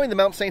want to join the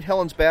Mount St.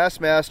 Helens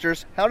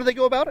Bassmasters, how do they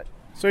go about it?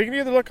 So you can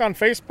either look on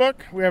Facebook.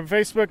 We have a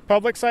Facebook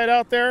public site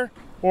out there,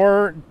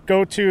 or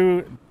go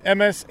to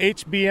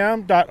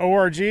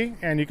mshbm.org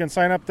and you can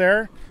sign up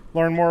there.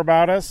 Learn more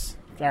about us,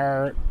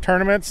 our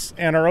tournaments,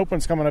 and our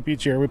opens coming up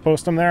each year. We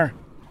post them there.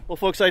 Well,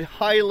 folks, I'd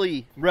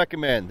highly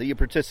recommend that you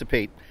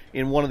participate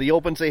in one of the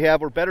opens they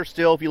have, or better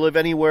still, if you live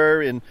anywhere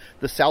in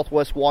the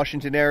southwest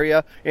Washington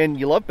area and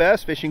you love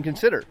bass fishing,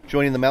 consider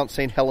joining the Mount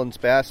St. Helens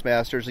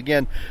Bassmasters.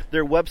 Again,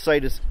 their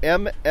website is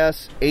mshbm.org.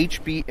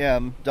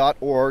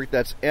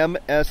 That's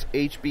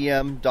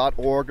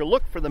mshbm.org. Or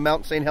look for the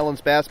Mount St.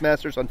 Helens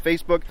Bassmasters on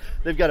Facebook.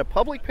 They've got a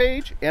public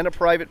page and a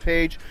private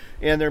page,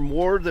 and they're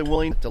more than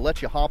willing to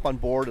let you hop on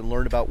board and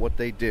learn about what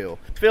they do.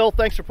 Phil,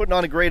 thanks for putting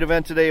on a great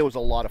event today. It was a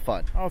lot of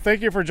fun. Oh,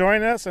 thank you for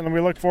joining us, and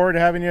we look forward to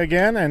having you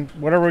again and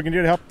whatever we can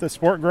do to help the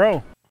sport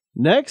grow.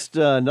 Next,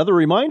 another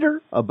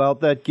reminder about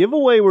that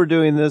giveaway we're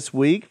doing this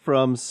week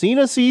from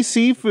Sea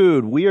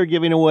Seafood. We are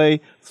giving away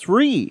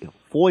 3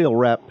 foil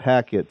wrap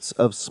packets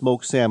of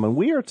smoked salmon.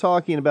 We are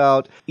talking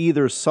about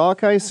either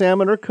sockeye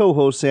salmon or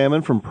coho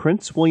salmon from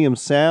Prince William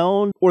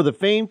Sound or the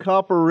famed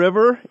Copper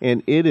River,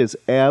 and it is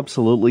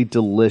absolutely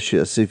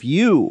delicious. If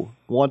you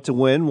want to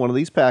win one of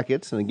these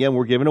packets, and again,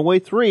 we're giving away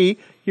 3,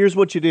 here's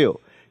what you do.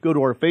 Go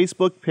to our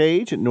Facebook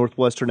page at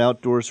Northwestern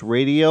Outdoors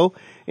Radio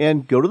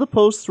and go to the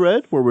post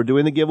thread where we're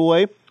doing the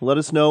giveaway. Let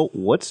us know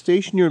what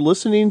station you're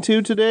listening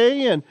to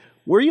today and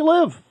where you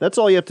live. That's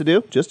all you have to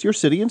do. Just your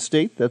city and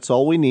state. That's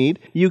all we need.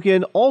 You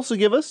can also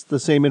give us the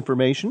same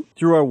information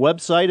through our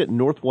website at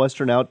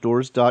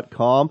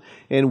northwesternoutdoors.com,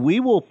 and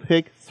we will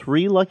pick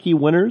 3 lucky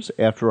winners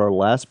after our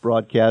last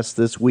broadcast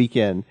this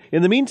weekend.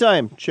 In the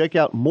meantime, check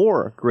out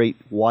more great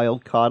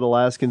wild-caught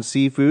Alaskan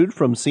seafood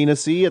from Sena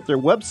Sea at their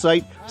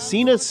website,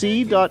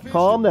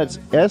 senasea.com. That's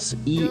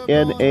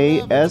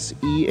SENASEA,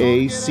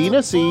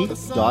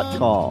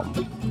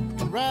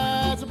 senasea.com.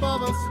 Rides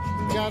above us.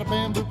 Got a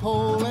bamboo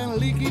pole and a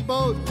leaky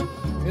boat.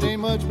 It ain't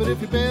much, but if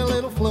you bail,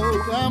 it'll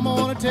float. I'm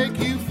gonna take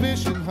you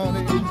fishing,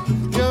 honey.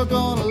 You're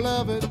gonna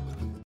love it.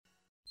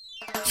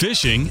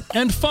 Fishing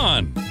and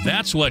fun.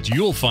 That's what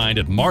you'll find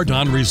at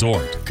Mardon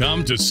Resort.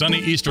 Come to sunny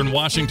eastern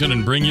Washington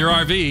and bring your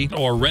RV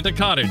or rent a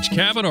cottage,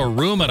 cabin, or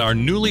room at our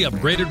newly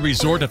upgraded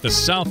resort at the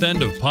south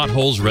end of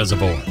Potholes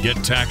Reservoir. Get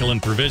tackle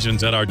and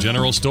provisions at our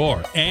general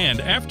store.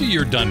 And after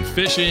you're done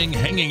fishing,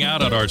 hanging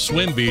out at our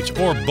swim beach,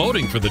 or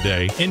boating for the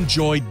day,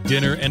 enjoy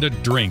dinner and a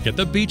drink at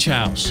the beach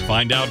house.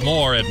 Find out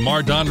more at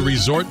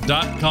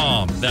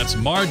mardonresort.com. That's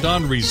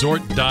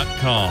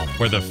mardonresort.com,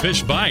 where the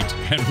fish bite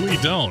and we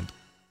don't.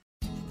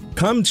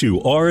 Come to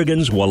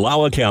Oregon's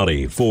Wallowa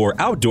County for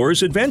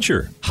outdoors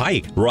adventure.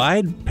 Hike,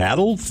 ride,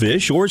 paddle,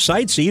 fish, or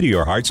sightsee to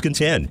your heart's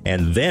content.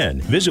 And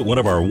then visit one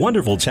of our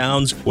wonderful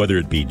towns, whether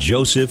it be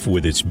Joseph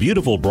with its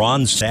beautiful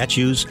bronze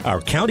statues, our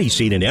county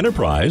seat in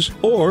Enterprise,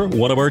 or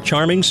one of our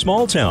charming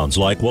small towns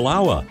like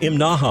Wallowa,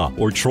 Imnaha,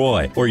 or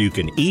Troy, where you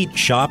can eat,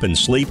 shop, and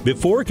sleep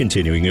before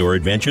continuing your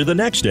adventure the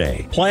next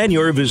day. Plan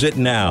your visit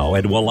now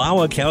at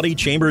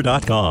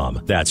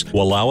WallowaCountyChamber.com. That's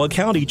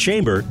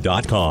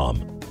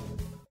WallowaCountyChamber.com.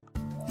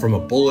 From a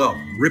bull elk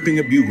ripping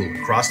a bugle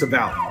across the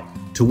valley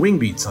to wing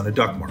beats on a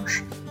duck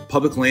marsh,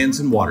 public lands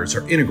and waters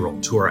are integral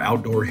to our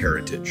outdoor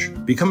heritage.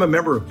 Become a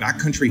member of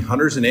Backcountry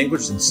Hunters and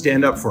Anglers and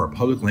stand up for our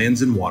public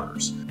lands and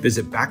waters.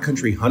 Visit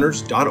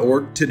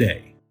backcountryhunters.org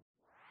today.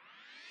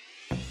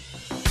 Get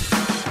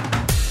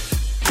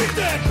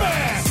that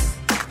bass!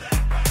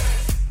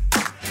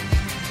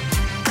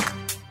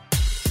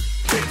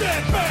 Get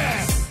that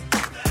bass!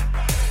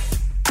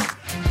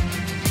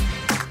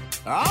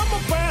 I'm a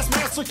bass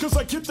master cause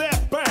I get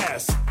that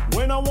bass.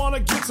 When I wanna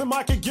get some,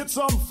 I can get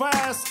some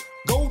fast.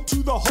 Go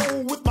to the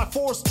hole with my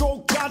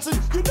 4-stroke Johnson.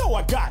 You know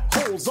I got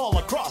holes all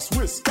across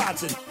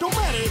Wisconsin. Don't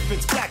matter if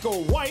it's black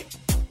or white,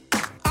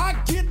 I I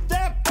get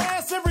that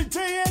bass every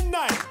day and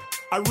night.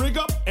 I rig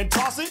up and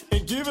toss it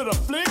and give it a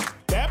flick.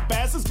 That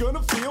bass is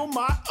gonna feel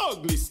my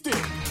ugly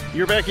stick.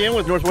 You're back in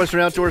with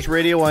Northwestern Outdoors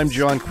Radio. I'm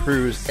John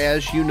Cruz.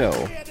 As you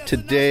know,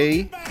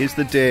 today is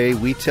the day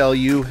we tell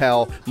you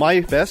how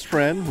my best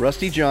friend,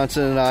 Rusty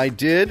Johnson, and I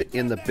did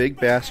in the Big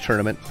Bass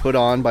Tournament put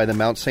on by the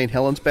Mount St.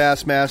 Helens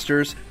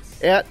Bassmasters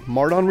at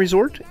Mardon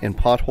Resort in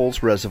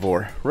Potholes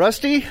Reservoir.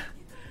 Rusty,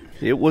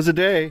 it was a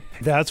day.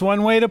 That's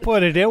one way to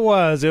put it. It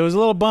was. It was a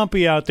little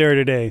bumpy out there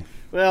today.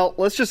 Well,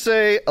 let's just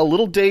say a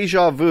little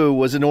deja vu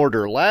was in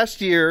order.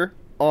 Last year,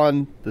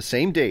 on the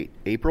same date,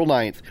 April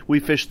 9th, we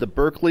fished the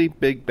Berkeley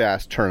Big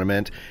Bass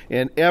Tournament,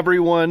 and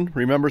everyone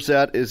remembers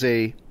that as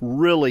a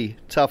really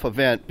tough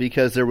event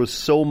because there was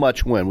so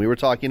much wind. We were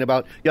talking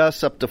about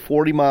gusts up to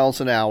 40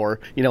 miles an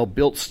hour,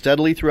 built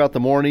steadily throughout the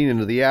morning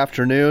into the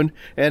afternoon,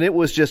 and it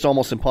was just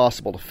almost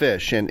impossible to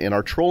fish. And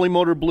our trolling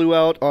motor blew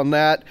out on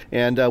that,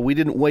 and we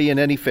didn't weigh in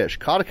any fish.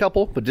 Caught a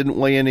couple, but didn't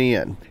weigh any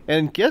in.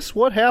 And guess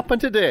what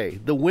happened today?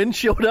 The wind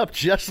showed up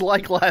just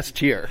like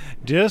last year.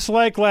 Just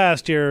like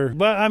last year.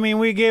 But,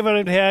 we gave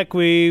it a heck.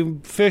 We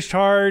fished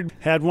hard,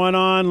 had one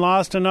on,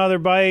 lost another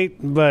bite,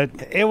 but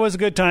it was a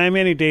good time.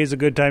 Any day's a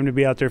good time to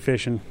be out there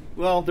fishing.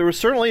 Well, there was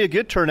certainly a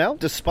good turnout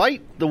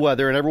despite the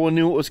weather, and everyone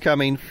knew it was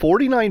coming.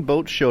 49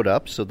 boats showed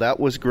up, so that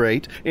was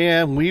great.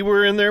 And we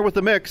were in there with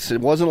the mix.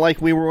 It wasn't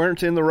like we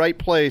weren't in the right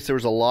place. There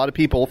was a lot of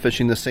people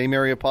fishing the same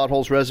area of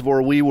Potholes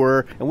Reservoir we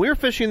were, and we were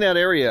fishing that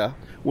area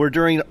where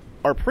during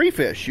our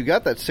pre-fish, you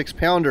got that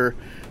 6-pounder,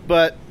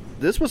 but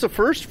this was a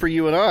first for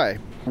you and I.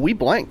 We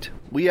blanked.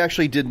 We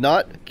actually did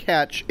not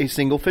catch a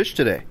single fish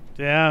today.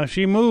 Yeah,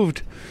 she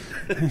moved.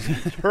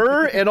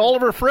 Her and all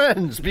of her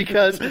friends,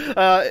 because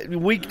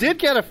we did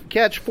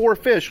catch 4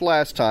 fish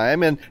last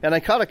time, and I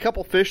caught a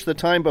couple fish the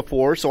time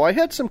before, so I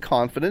had some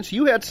confidence.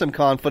 You had some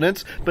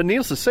confidence, but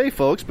needless to say,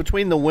 folks,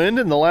 between the wind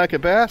and the lack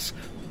of bass,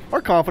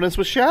 our confidence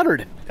was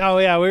shattered. Oh,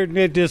 yeah,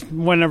 it just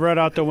went right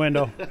out the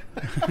window.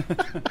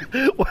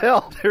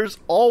 Well, there's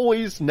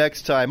always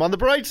next time. On the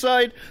bright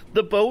side,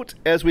 the boat,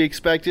 as we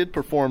expected,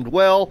 performed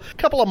well. A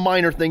couple of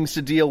minor things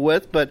to deal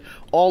with, but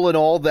all in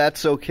all,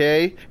 that's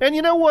okay. And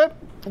you know what?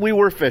 We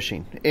were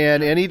fishing,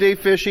 and any day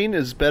fishing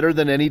is better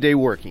than any day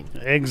working.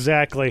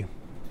 Exactly.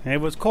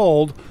 It was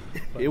cold.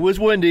 It was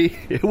windy.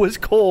 It was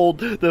cold.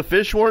 The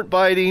fish weren't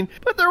biting,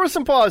 but there were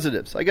some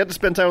positives. I got to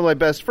spend time with my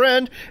best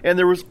friend, and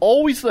there was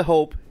always the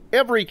hope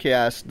every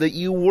cast that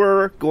you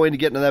were going to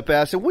get into that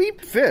bass. And we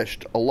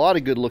fished a lot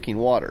of good-looking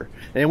water.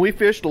 And we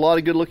fished a lot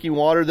of good-looking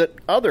water that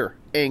other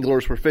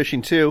anglers were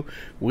fishing too.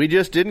 We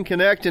just didn't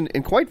connect,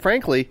 and quite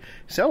frankly, it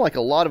sounded like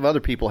a lot of other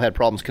people had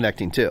problems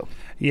connecting too.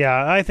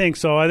 Yeah, I think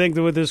so. I think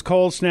that with this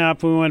cold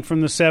snap, we went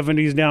from the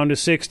 70s down to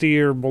 60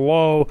 or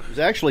below. It was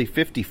actually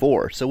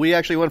 54. So we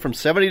actually went from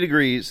 70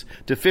 degrees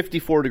to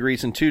 54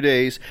 degrees in 2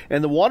 days,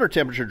 and the water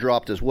temperature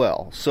dropped as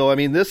well. So,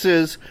 this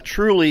is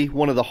truly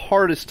one of the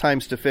hardest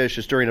times to fish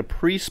is during a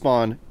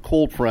pre-spawn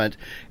cold front,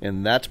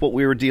 and that's what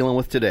we were dealing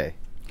with today.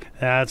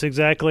 That's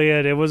exactly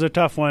it. It was a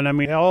tough one.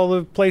 All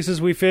the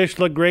places we fished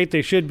looked great.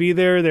 They should be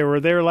there. They were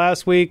there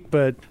last week,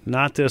 but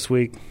not this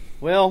week.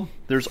 Well,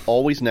 there's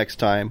always next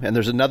time, and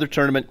there's another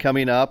tournament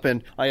coming up,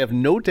 and I have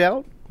no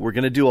doubt we're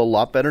going to do a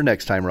lot better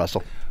next time,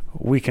 Russell.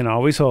 We can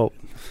always hope.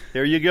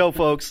 There you go,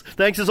 folks.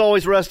 Thanks as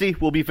always, Rusty.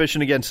 We'll be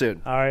fishing again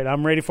soon. All right,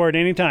 I'm ready for it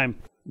anytime.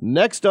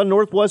 Next on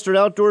Northwestern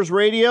Outdoors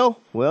Radio,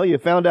 well, you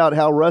found out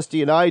how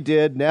Rusty and I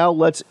did. Now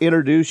let's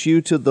introduce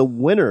you to the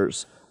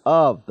winners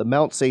of the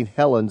Mount St.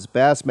 Helens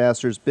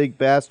Bassmasters Big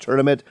Bass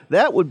Tournament.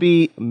 That would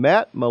be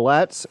Matt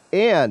Malatz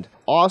and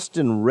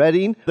Austin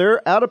Redding.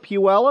 They're out of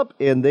Puyallup,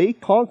 and they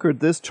conquered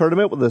this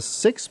tournament with a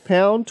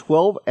 6-pound,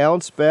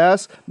 12-ounce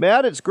bass.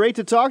 Matt, it's great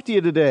to talk to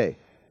you today.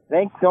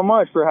 Thanks so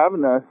much for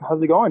having us.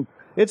 How's it going?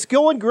 It's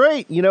going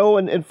great,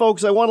 and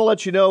folks, I want to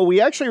let you know, we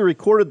actually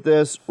recorded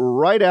this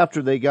right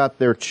after they got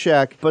their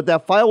check, but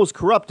that file was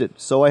corrupted,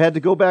 so I had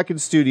to go back in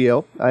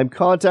studio. I'm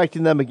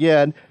contacting them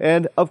again,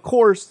 and of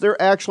course, they're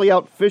actually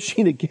out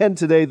fishing again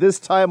today, this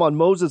time on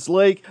Moses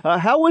Lake.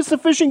 How is the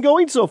fishing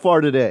going so far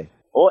today?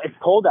 Well, it's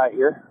cold out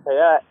here.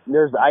 Yeah,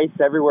 there's ice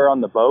everywhere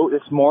on the boat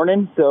this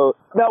morning, so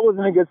that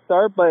wasn't a good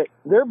start, but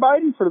they're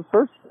biting for the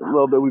first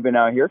little bit we've been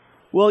out here.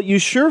 Well, you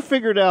sure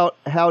figured out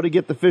how to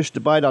get the fish to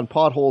bite on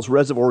Potholes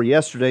Reservoir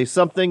yesterday,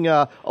 something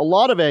a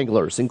lot of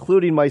anglers,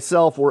 including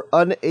myself, were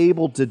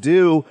unable to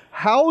do.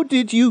 How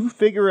did you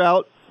figure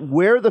out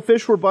where the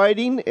fish were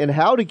biting and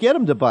how to get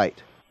them to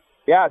bite?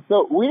 Yeah,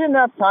 so we didn't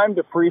have time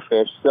to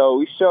pre-fish, so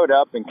we showed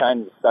up and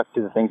kind of stuck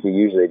to the things we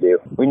usually do.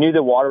 We knew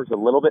the water was a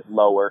little bit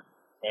lower,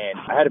 and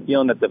I had a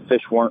feeling that the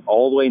fish weren't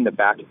all the way in the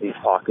back of these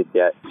pockets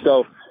yet.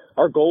 So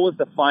our goal was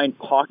to find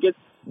pockets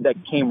that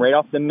came right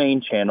off the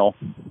main channel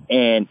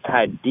and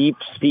had deep,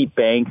 steep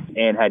banks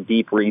and had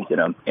deep reeds in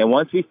them. And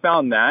once we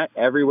found that,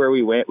 everywhere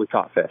we went, we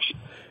caught fish.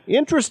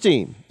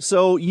 Interesting.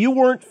 So you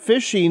weren't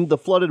fishing the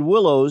flooded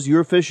willows, you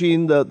were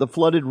fishing the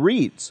flooded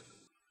reeds.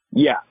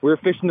 Yeah, we were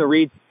fishing the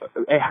reeds.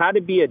 It had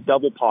to be a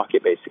double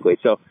pocket, basically.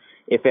 So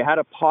if it had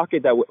a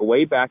pocket that went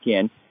way back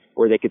in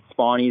where they could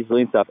spawn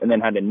easily and stuff, and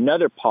then had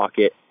another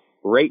pocket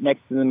right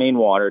next to the main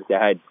water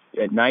that had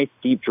a nice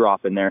deep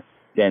drop in there,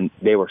 then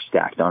they were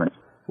stacked on it.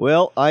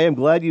 Well, I am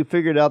glad you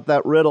figured out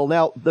that riddle.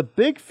 Now, the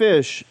big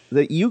fish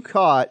that you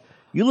caught,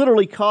 you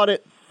literally caught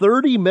it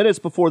 30 minutes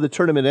before the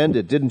tournament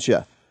ended, didn't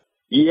you?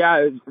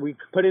 Yeah, we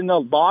put it in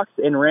the box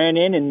and ran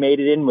in and made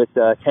it in with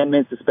 10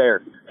 minutes to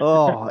spare.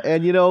 Oh,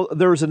 and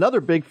there was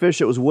another big fish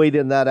that was weighed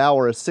in that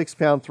hour, a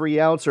 6-pound,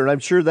 3-ouncer, and I'm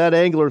sure that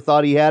angler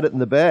thought he had it in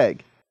the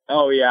bag.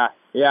 Oh, yeah.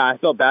 Yeah, I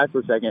felt bad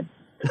for a second.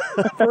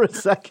 For a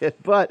second,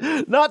 but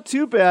not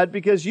too bad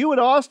because you and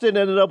Austin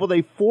ended up with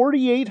a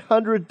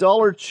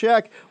 $4,800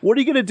 check. What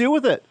are you going to do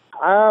with it?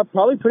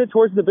 Probably put it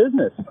towards the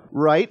business.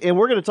 Right, and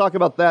we're going to talk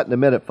about that in a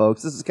minute,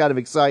 folks. This is kind of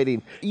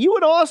exciting. You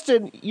and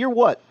Austin, you're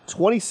what,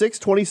 26,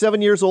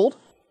 27 years old?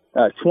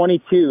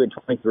 22 and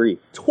 23.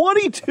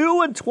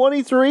 22 and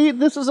 23?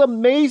 This is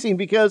amazing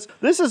because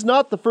this is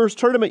not the first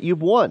tournament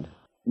you've won.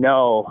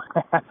 No.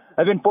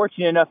 I've been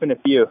fortunate enough in a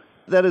few.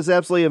 That is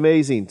absolutely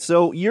amazing.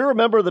 So you're a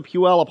member of the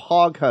Puyallup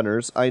Hog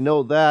Hunters. I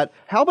know that.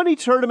 How many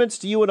tournaments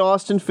do you and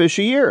Austin fish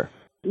a year?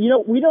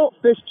 We don't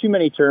fish too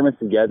many tournaments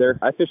together.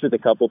 I fish with a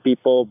couple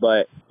people,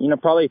 but,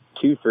 probably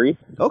 2, 3.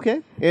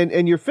 Okay.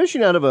 And you're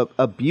fishing out of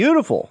a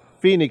beautiful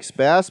Phoenix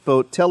bass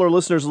boat. Tell our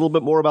listeners a little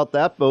bit more about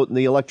that boat and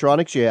the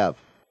electronics you have.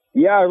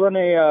 Yeah, I run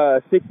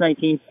a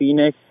 619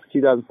 Phoenix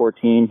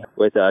 2014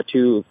 with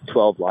 2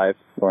 12 live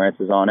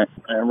Lawrence's on it.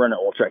 And I run an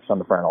Ultrex on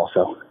the front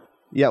also.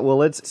 Yeah,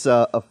 well, it's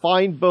a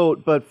fine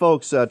boat, but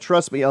folks,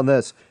 trust me on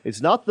this.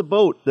 It's not the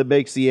boat that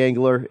makes the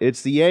angler.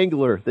 It's the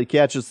angler that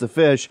catches the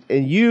fish.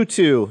 And you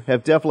two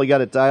have definitely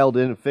got it dialed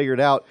in and figured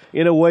out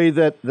in a way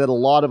that a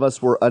lot of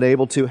us were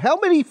unable to. How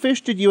many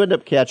fish did you end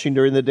up catching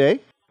during the day?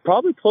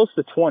 Probably close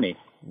to 20.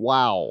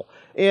 Wow.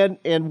 And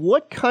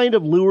what kind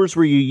of lures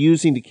were you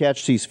using to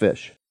catch these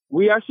fish?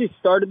 We actually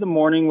started the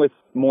morning with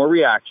more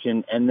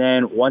reaction, and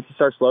then once it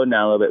started slowing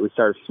down a little bit, we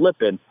started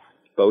flipping.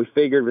 But we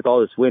figured with all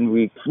this wind,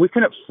 we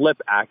couldn't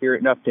flip accurate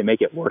enough to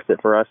make it worth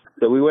it for us.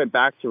 So we went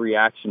back to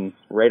reaction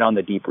right on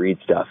the deep reed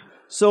stuff.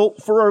 So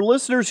for our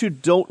listeners who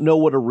don't know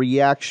what a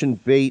reaction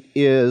bait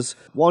is,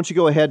 why don't you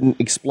go ahead and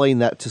explain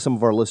that to some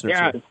of our listeners?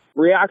 Yeah,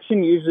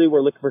 reaction, usually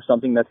we're looking for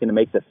something that's going to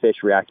make the fish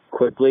react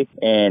quickly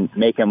and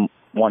make them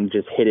want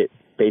to just hit it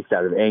based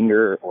out of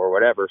anger or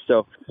whatever.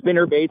 So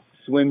spinner baits,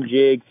 swim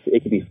jigs,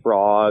 it could be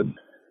frogs,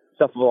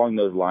 stuff along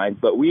those lines.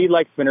 But we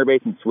like spinner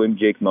baits and swim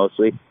jigs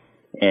mostly.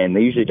 And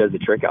they usually does the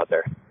trick out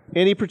there.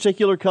 Any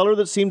particular color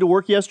that seemed to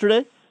work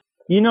yesterday?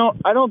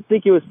 I don't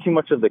think it was too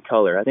much of the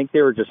color. I think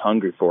they were just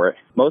hungry for it.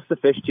 Most of the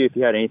fish, too, if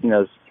you had anything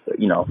that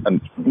was,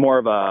 more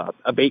of a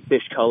bait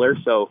fish color,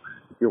 so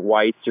your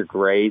whites, your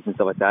grays, and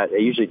stuff like that, they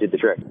usually did the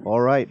trick.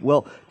 All right.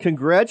 Well,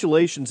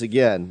 congratulations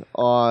again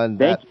on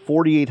that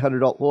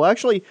 $4,800. Well,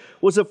 actually,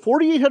 was it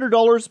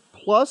 $4,800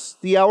 plus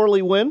the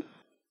hourly win?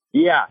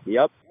 Yeah.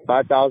 Yep.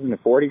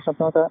 5,040,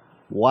 something like that.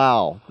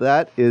 Wow,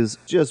 that is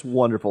just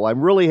wonderful.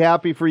 I'm really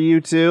happy for you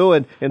two,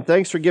 and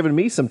thanks for giving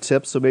me some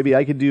tips so maybe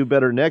I can do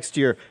better next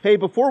year. Hey,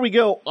 before we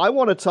go, I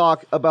want to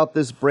talk about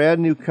this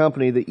brand new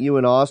company that you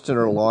and Austin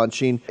are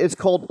launching. It's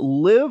called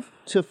Live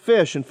to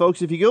Fish, and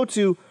folks, if you go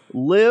to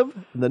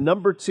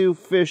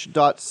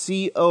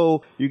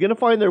live2fish.co, you're going to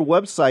find their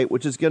website,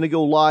 which is going to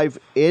go live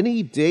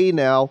any day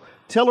now.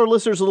 Tell our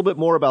listeners a little bit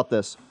more about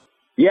this.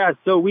 Yeah,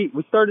 so we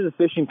started a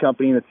fishing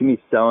company that's going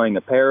to be selling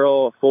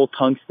apparel, full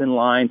tungsten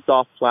line,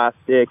 soft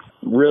plastics,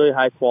 really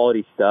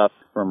high-quality stuff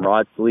from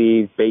rod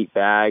sleeves, bait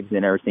bags,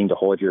 and everything to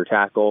hold your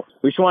tackle.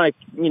 We just want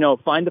to,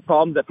 find the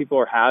problems that people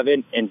are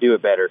having and do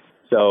it better.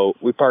 So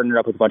we partnered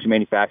up with a bunch of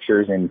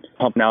manufacturers and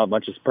pumping out a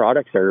bunch of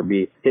products that are going to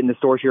be hitting the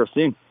stores here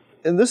soon.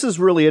 And this is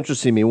really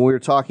interesting to me. When we were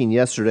talking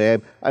yesterday,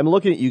 I'm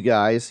looking at you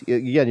guys.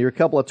 Again, you're a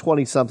couple of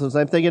 20-somethings.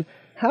 I'm thinking,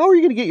 how are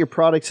you going to get your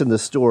products in the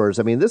stores?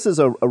 I mean, this is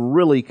a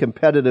really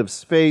competitive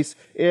space,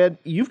 and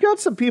you've got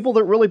some people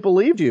that really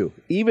believed you,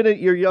 even at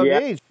your young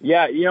age.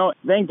 Yeah,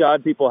 thank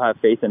God people have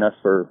faith in us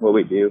for what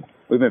we do.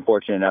 We've been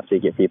fortunate enough to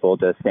get people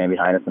to stand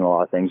behind us in a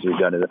lot of things we've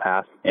done in the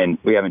past, and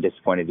we haven't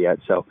disappointed yet.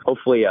 So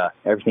hopefully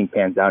everything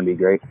pans out and be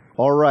great.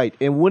 All right.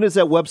 And when is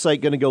that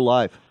website going to go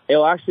live?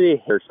 It'll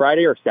actually air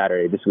Friday or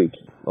Saturday this week.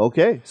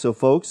 Okay. So,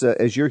 folks,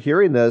 as you're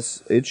hearing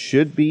this, it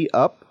should be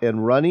up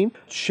and running.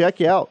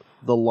 Check out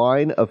the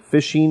line of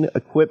fishing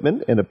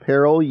equipment and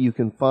apparel you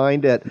can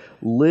find at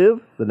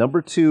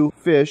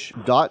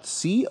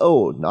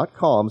live2fish.co, not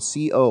com,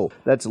 co.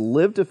 That's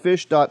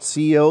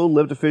live2fish.co,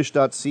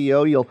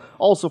 live2fish.co. You'll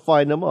also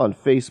find them on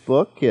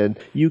Facebook, and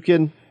you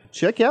can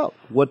check out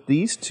what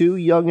these two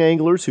young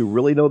anglers who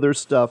really know their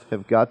stuff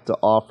have got to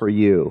offer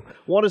you.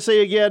 Want to say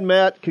again,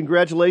 Matt,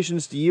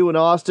 congratulations to you and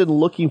Austin.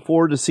 Looking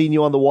forward to seeing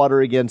you on the water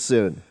again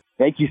soon.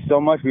 Thank you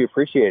so much. We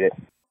appreciate it.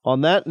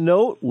 On that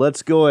note,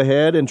 let's go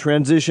ahead and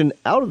transition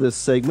out of this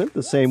segment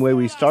the same way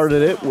we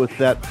started it with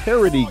that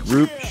parody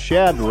group,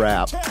 Shad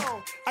Rap.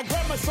 I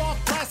grab my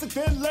soft plastic,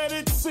 then let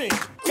it sink.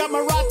 Got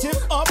my rod tip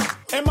up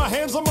and my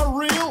hands on my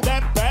reel.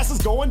 That bass is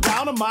going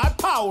down to my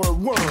power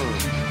worm.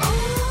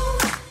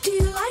 Oh, do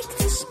you like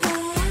this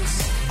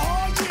bass?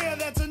 Oh yeah,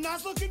 that's a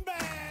nice looking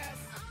bass.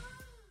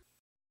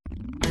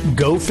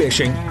 Go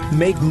fishing,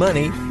 make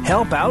money,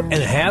 help out, and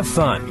have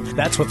fun.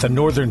 That's what the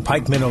Northern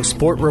Pike Minnow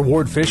Sport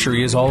Reward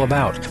Fishery is all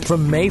about.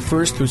 From May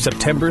 1st through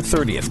September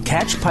 30th,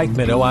 catch pike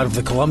minnow out of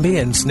the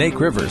Columbia and Snake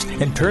Rivers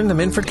and turn them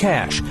in for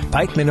cash.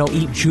 Pike minnow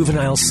eat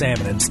juvenile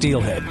salmon and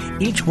steelhead.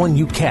 Each one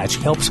you catch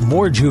helps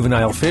more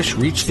juvenile fish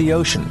reach the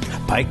ocean.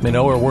 Pike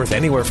minnow are worth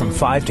anywhere from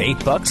 $5 to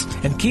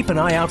 $8, and keep an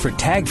eye out for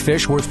tagged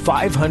fish worth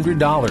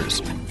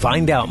 $500.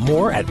 Find out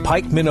more at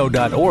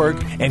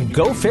pikeminnow.org and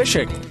go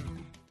fishing.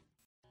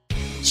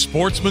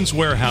 Sportsman's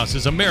Warehouse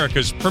is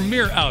America's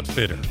premier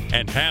outfitter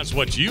and has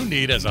what you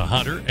need as a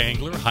hunter,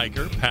 angler,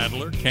 hiker,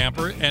 paddler,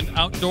 camper, and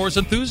outdoors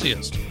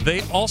enthusiast.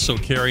 They also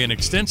carry an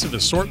extensive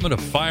assortment of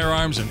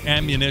firearms and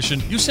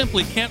ammunition you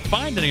simply can't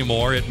find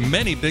anymore at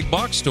many big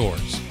box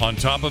stores. On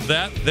top of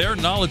that, their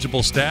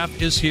knowledgeable staff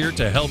is here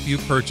to help you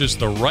purchase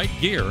the right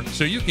gear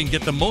so you can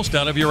get the most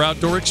out of your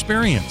outdoor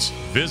experience.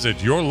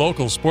 Visit your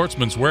local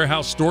Sportsman's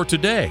Warehouse store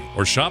today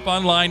or shop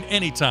online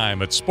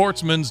anytime at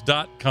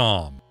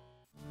sportsmans.com.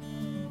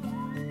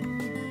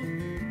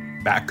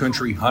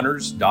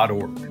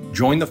 BackcountryHunters.org.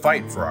 Join the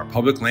fight for our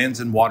public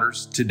lands and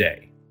waters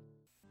today.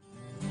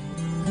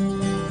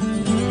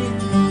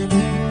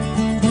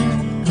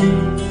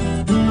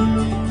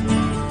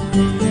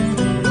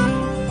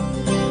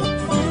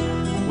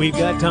 We've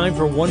got time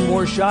for one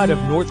more shot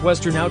of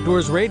Northwestern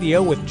Outdoors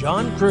Radio with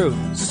John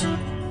Cruz.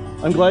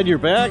 I'm glad you're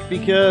back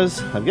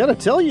because I've got to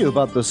tell you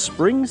about the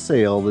spring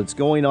sale that's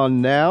going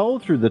on now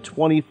through the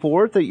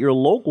 24th at your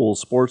local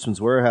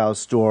Sportsman's Warehouse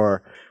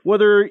store.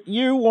 Whether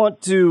you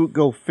want to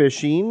go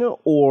fishing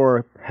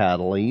or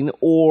paddling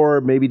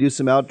or maybe do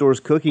some outdoors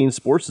cooking,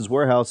 Sportsman's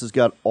Warehouse has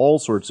got all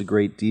sorts of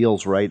great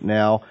deals right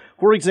now.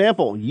 For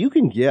example, you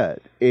can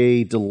get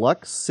a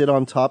deluxe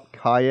sit-on-top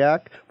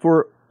kayak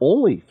for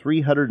only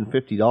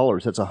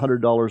 $350. That's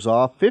 $100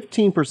 off,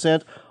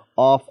 15%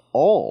 off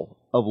all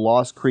of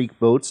Lost Creek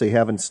boats they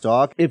have in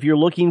stock. If you're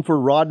looking for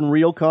rod and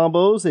reel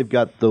combos, they've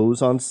got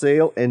those on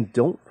sale. And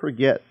don't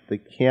forget the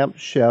Camp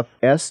Chef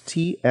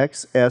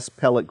STXS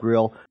pellet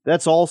grill.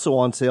 That's also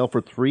on sale for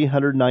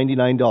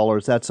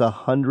 $399. That's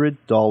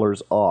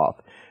 $100 off.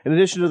 In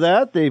addition to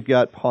that, they've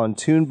got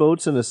pontoon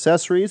boats and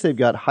accessories. They've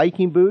got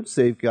hiking boots.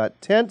 They've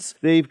got tents.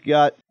 They've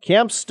got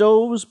camp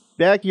stoves,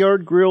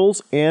 backyard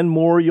grills, and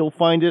more. You'll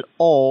find it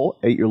all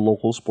at your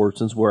local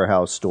Sportsman's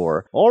Warehouse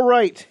store. All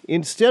right,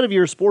 instead of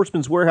your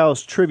Sportsman's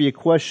Warehouse trivia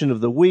question of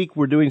the week,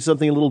 we're doing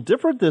something a little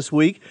different this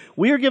week.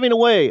 We are giving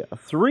away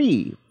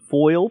 3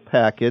 foil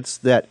packets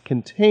that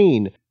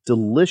contain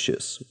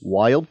delicious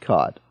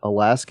wild-caught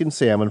Alaskan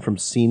salmon from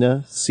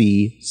Sina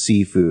Sea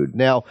Seafood.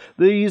 Now,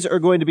 these are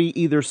going to be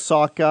either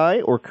sockeye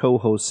or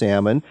coho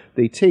salmon.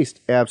 They taste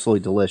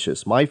absolutely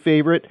delicious. My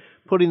favorite,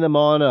 putting them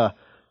on a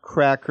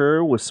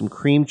cracker with some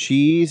cream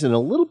cheese and a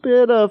little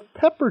bit of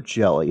pepper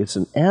jelly. It's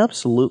an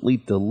absolutely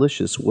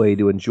delicious way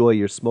to enjoy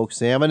your smoked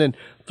salmon, and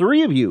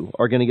 3 of you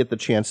are going to get the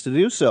chance to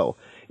do so.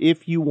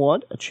 If you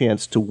want a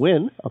chance to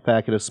win a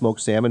packet of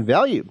smoked salmon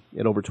valued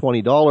at over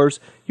 $20,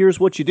 here's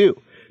what you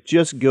do.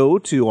 Just go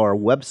to our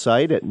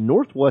website at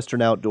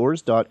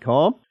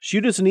northwesternoutdoors.com,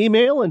 shoot us an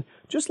email, and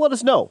just let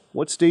us know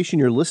what station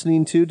you're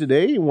listening to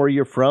today and where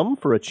you're from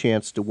for a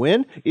chance to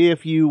win.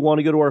 If you want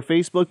to go to our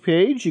Facebook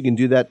page, you can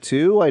do that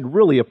too. I'd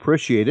really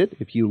appreciate it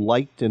if you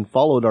liked and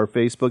followed our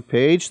Facebook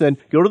page. Then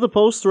go to the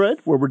post thread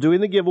where we're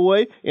doing the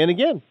giveaway. And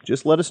again,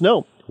 just let us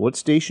know what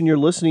station you're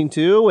listening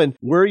to and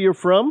where you're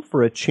from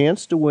for a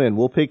chance to win.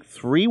 We'll pick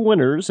 3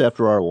 winners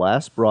after our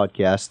last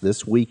broadcast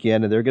this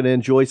weekend, and they're going to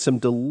enjoy some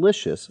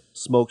delicious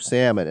smoked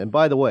salmon. And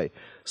by the way,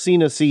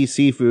 Sina Sea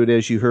Seafood,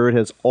 as you heard,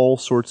 has all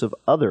sorts of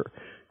other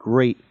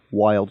great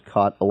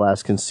wild-caught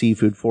Alaskan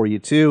seafood for you,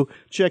 too.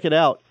 Check it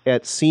out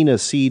at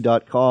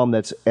sinasea.com.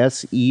 That's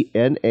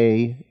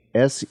SENASEA,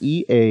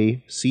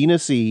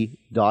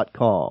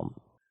 sinasea.com.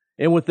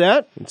 And with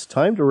that, it's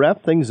time to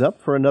wrap things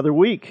up for another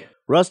week.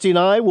 Rusty and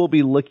I will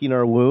be licking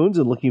our wounds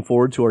and looking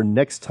forward to our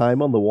next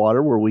time on the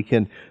water where we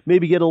can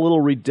maybe get a little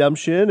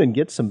redemption and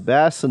get some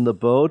bass in the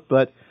boat.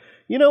 But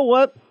you know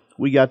what?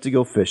 We got to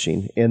go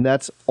fishing, and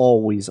that's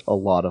always a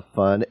lot of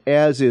fun,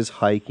 as is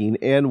hiking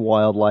and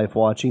wildlife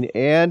watching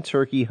and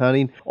turkey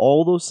hunting.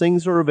 All those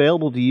things are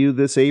available to you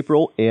this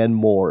April and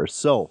more.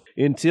 So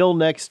until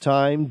next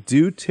time,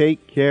 do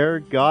take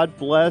care, God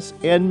bless,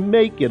 and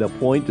make it a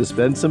point to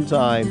spend some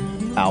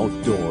time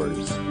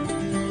outdoors.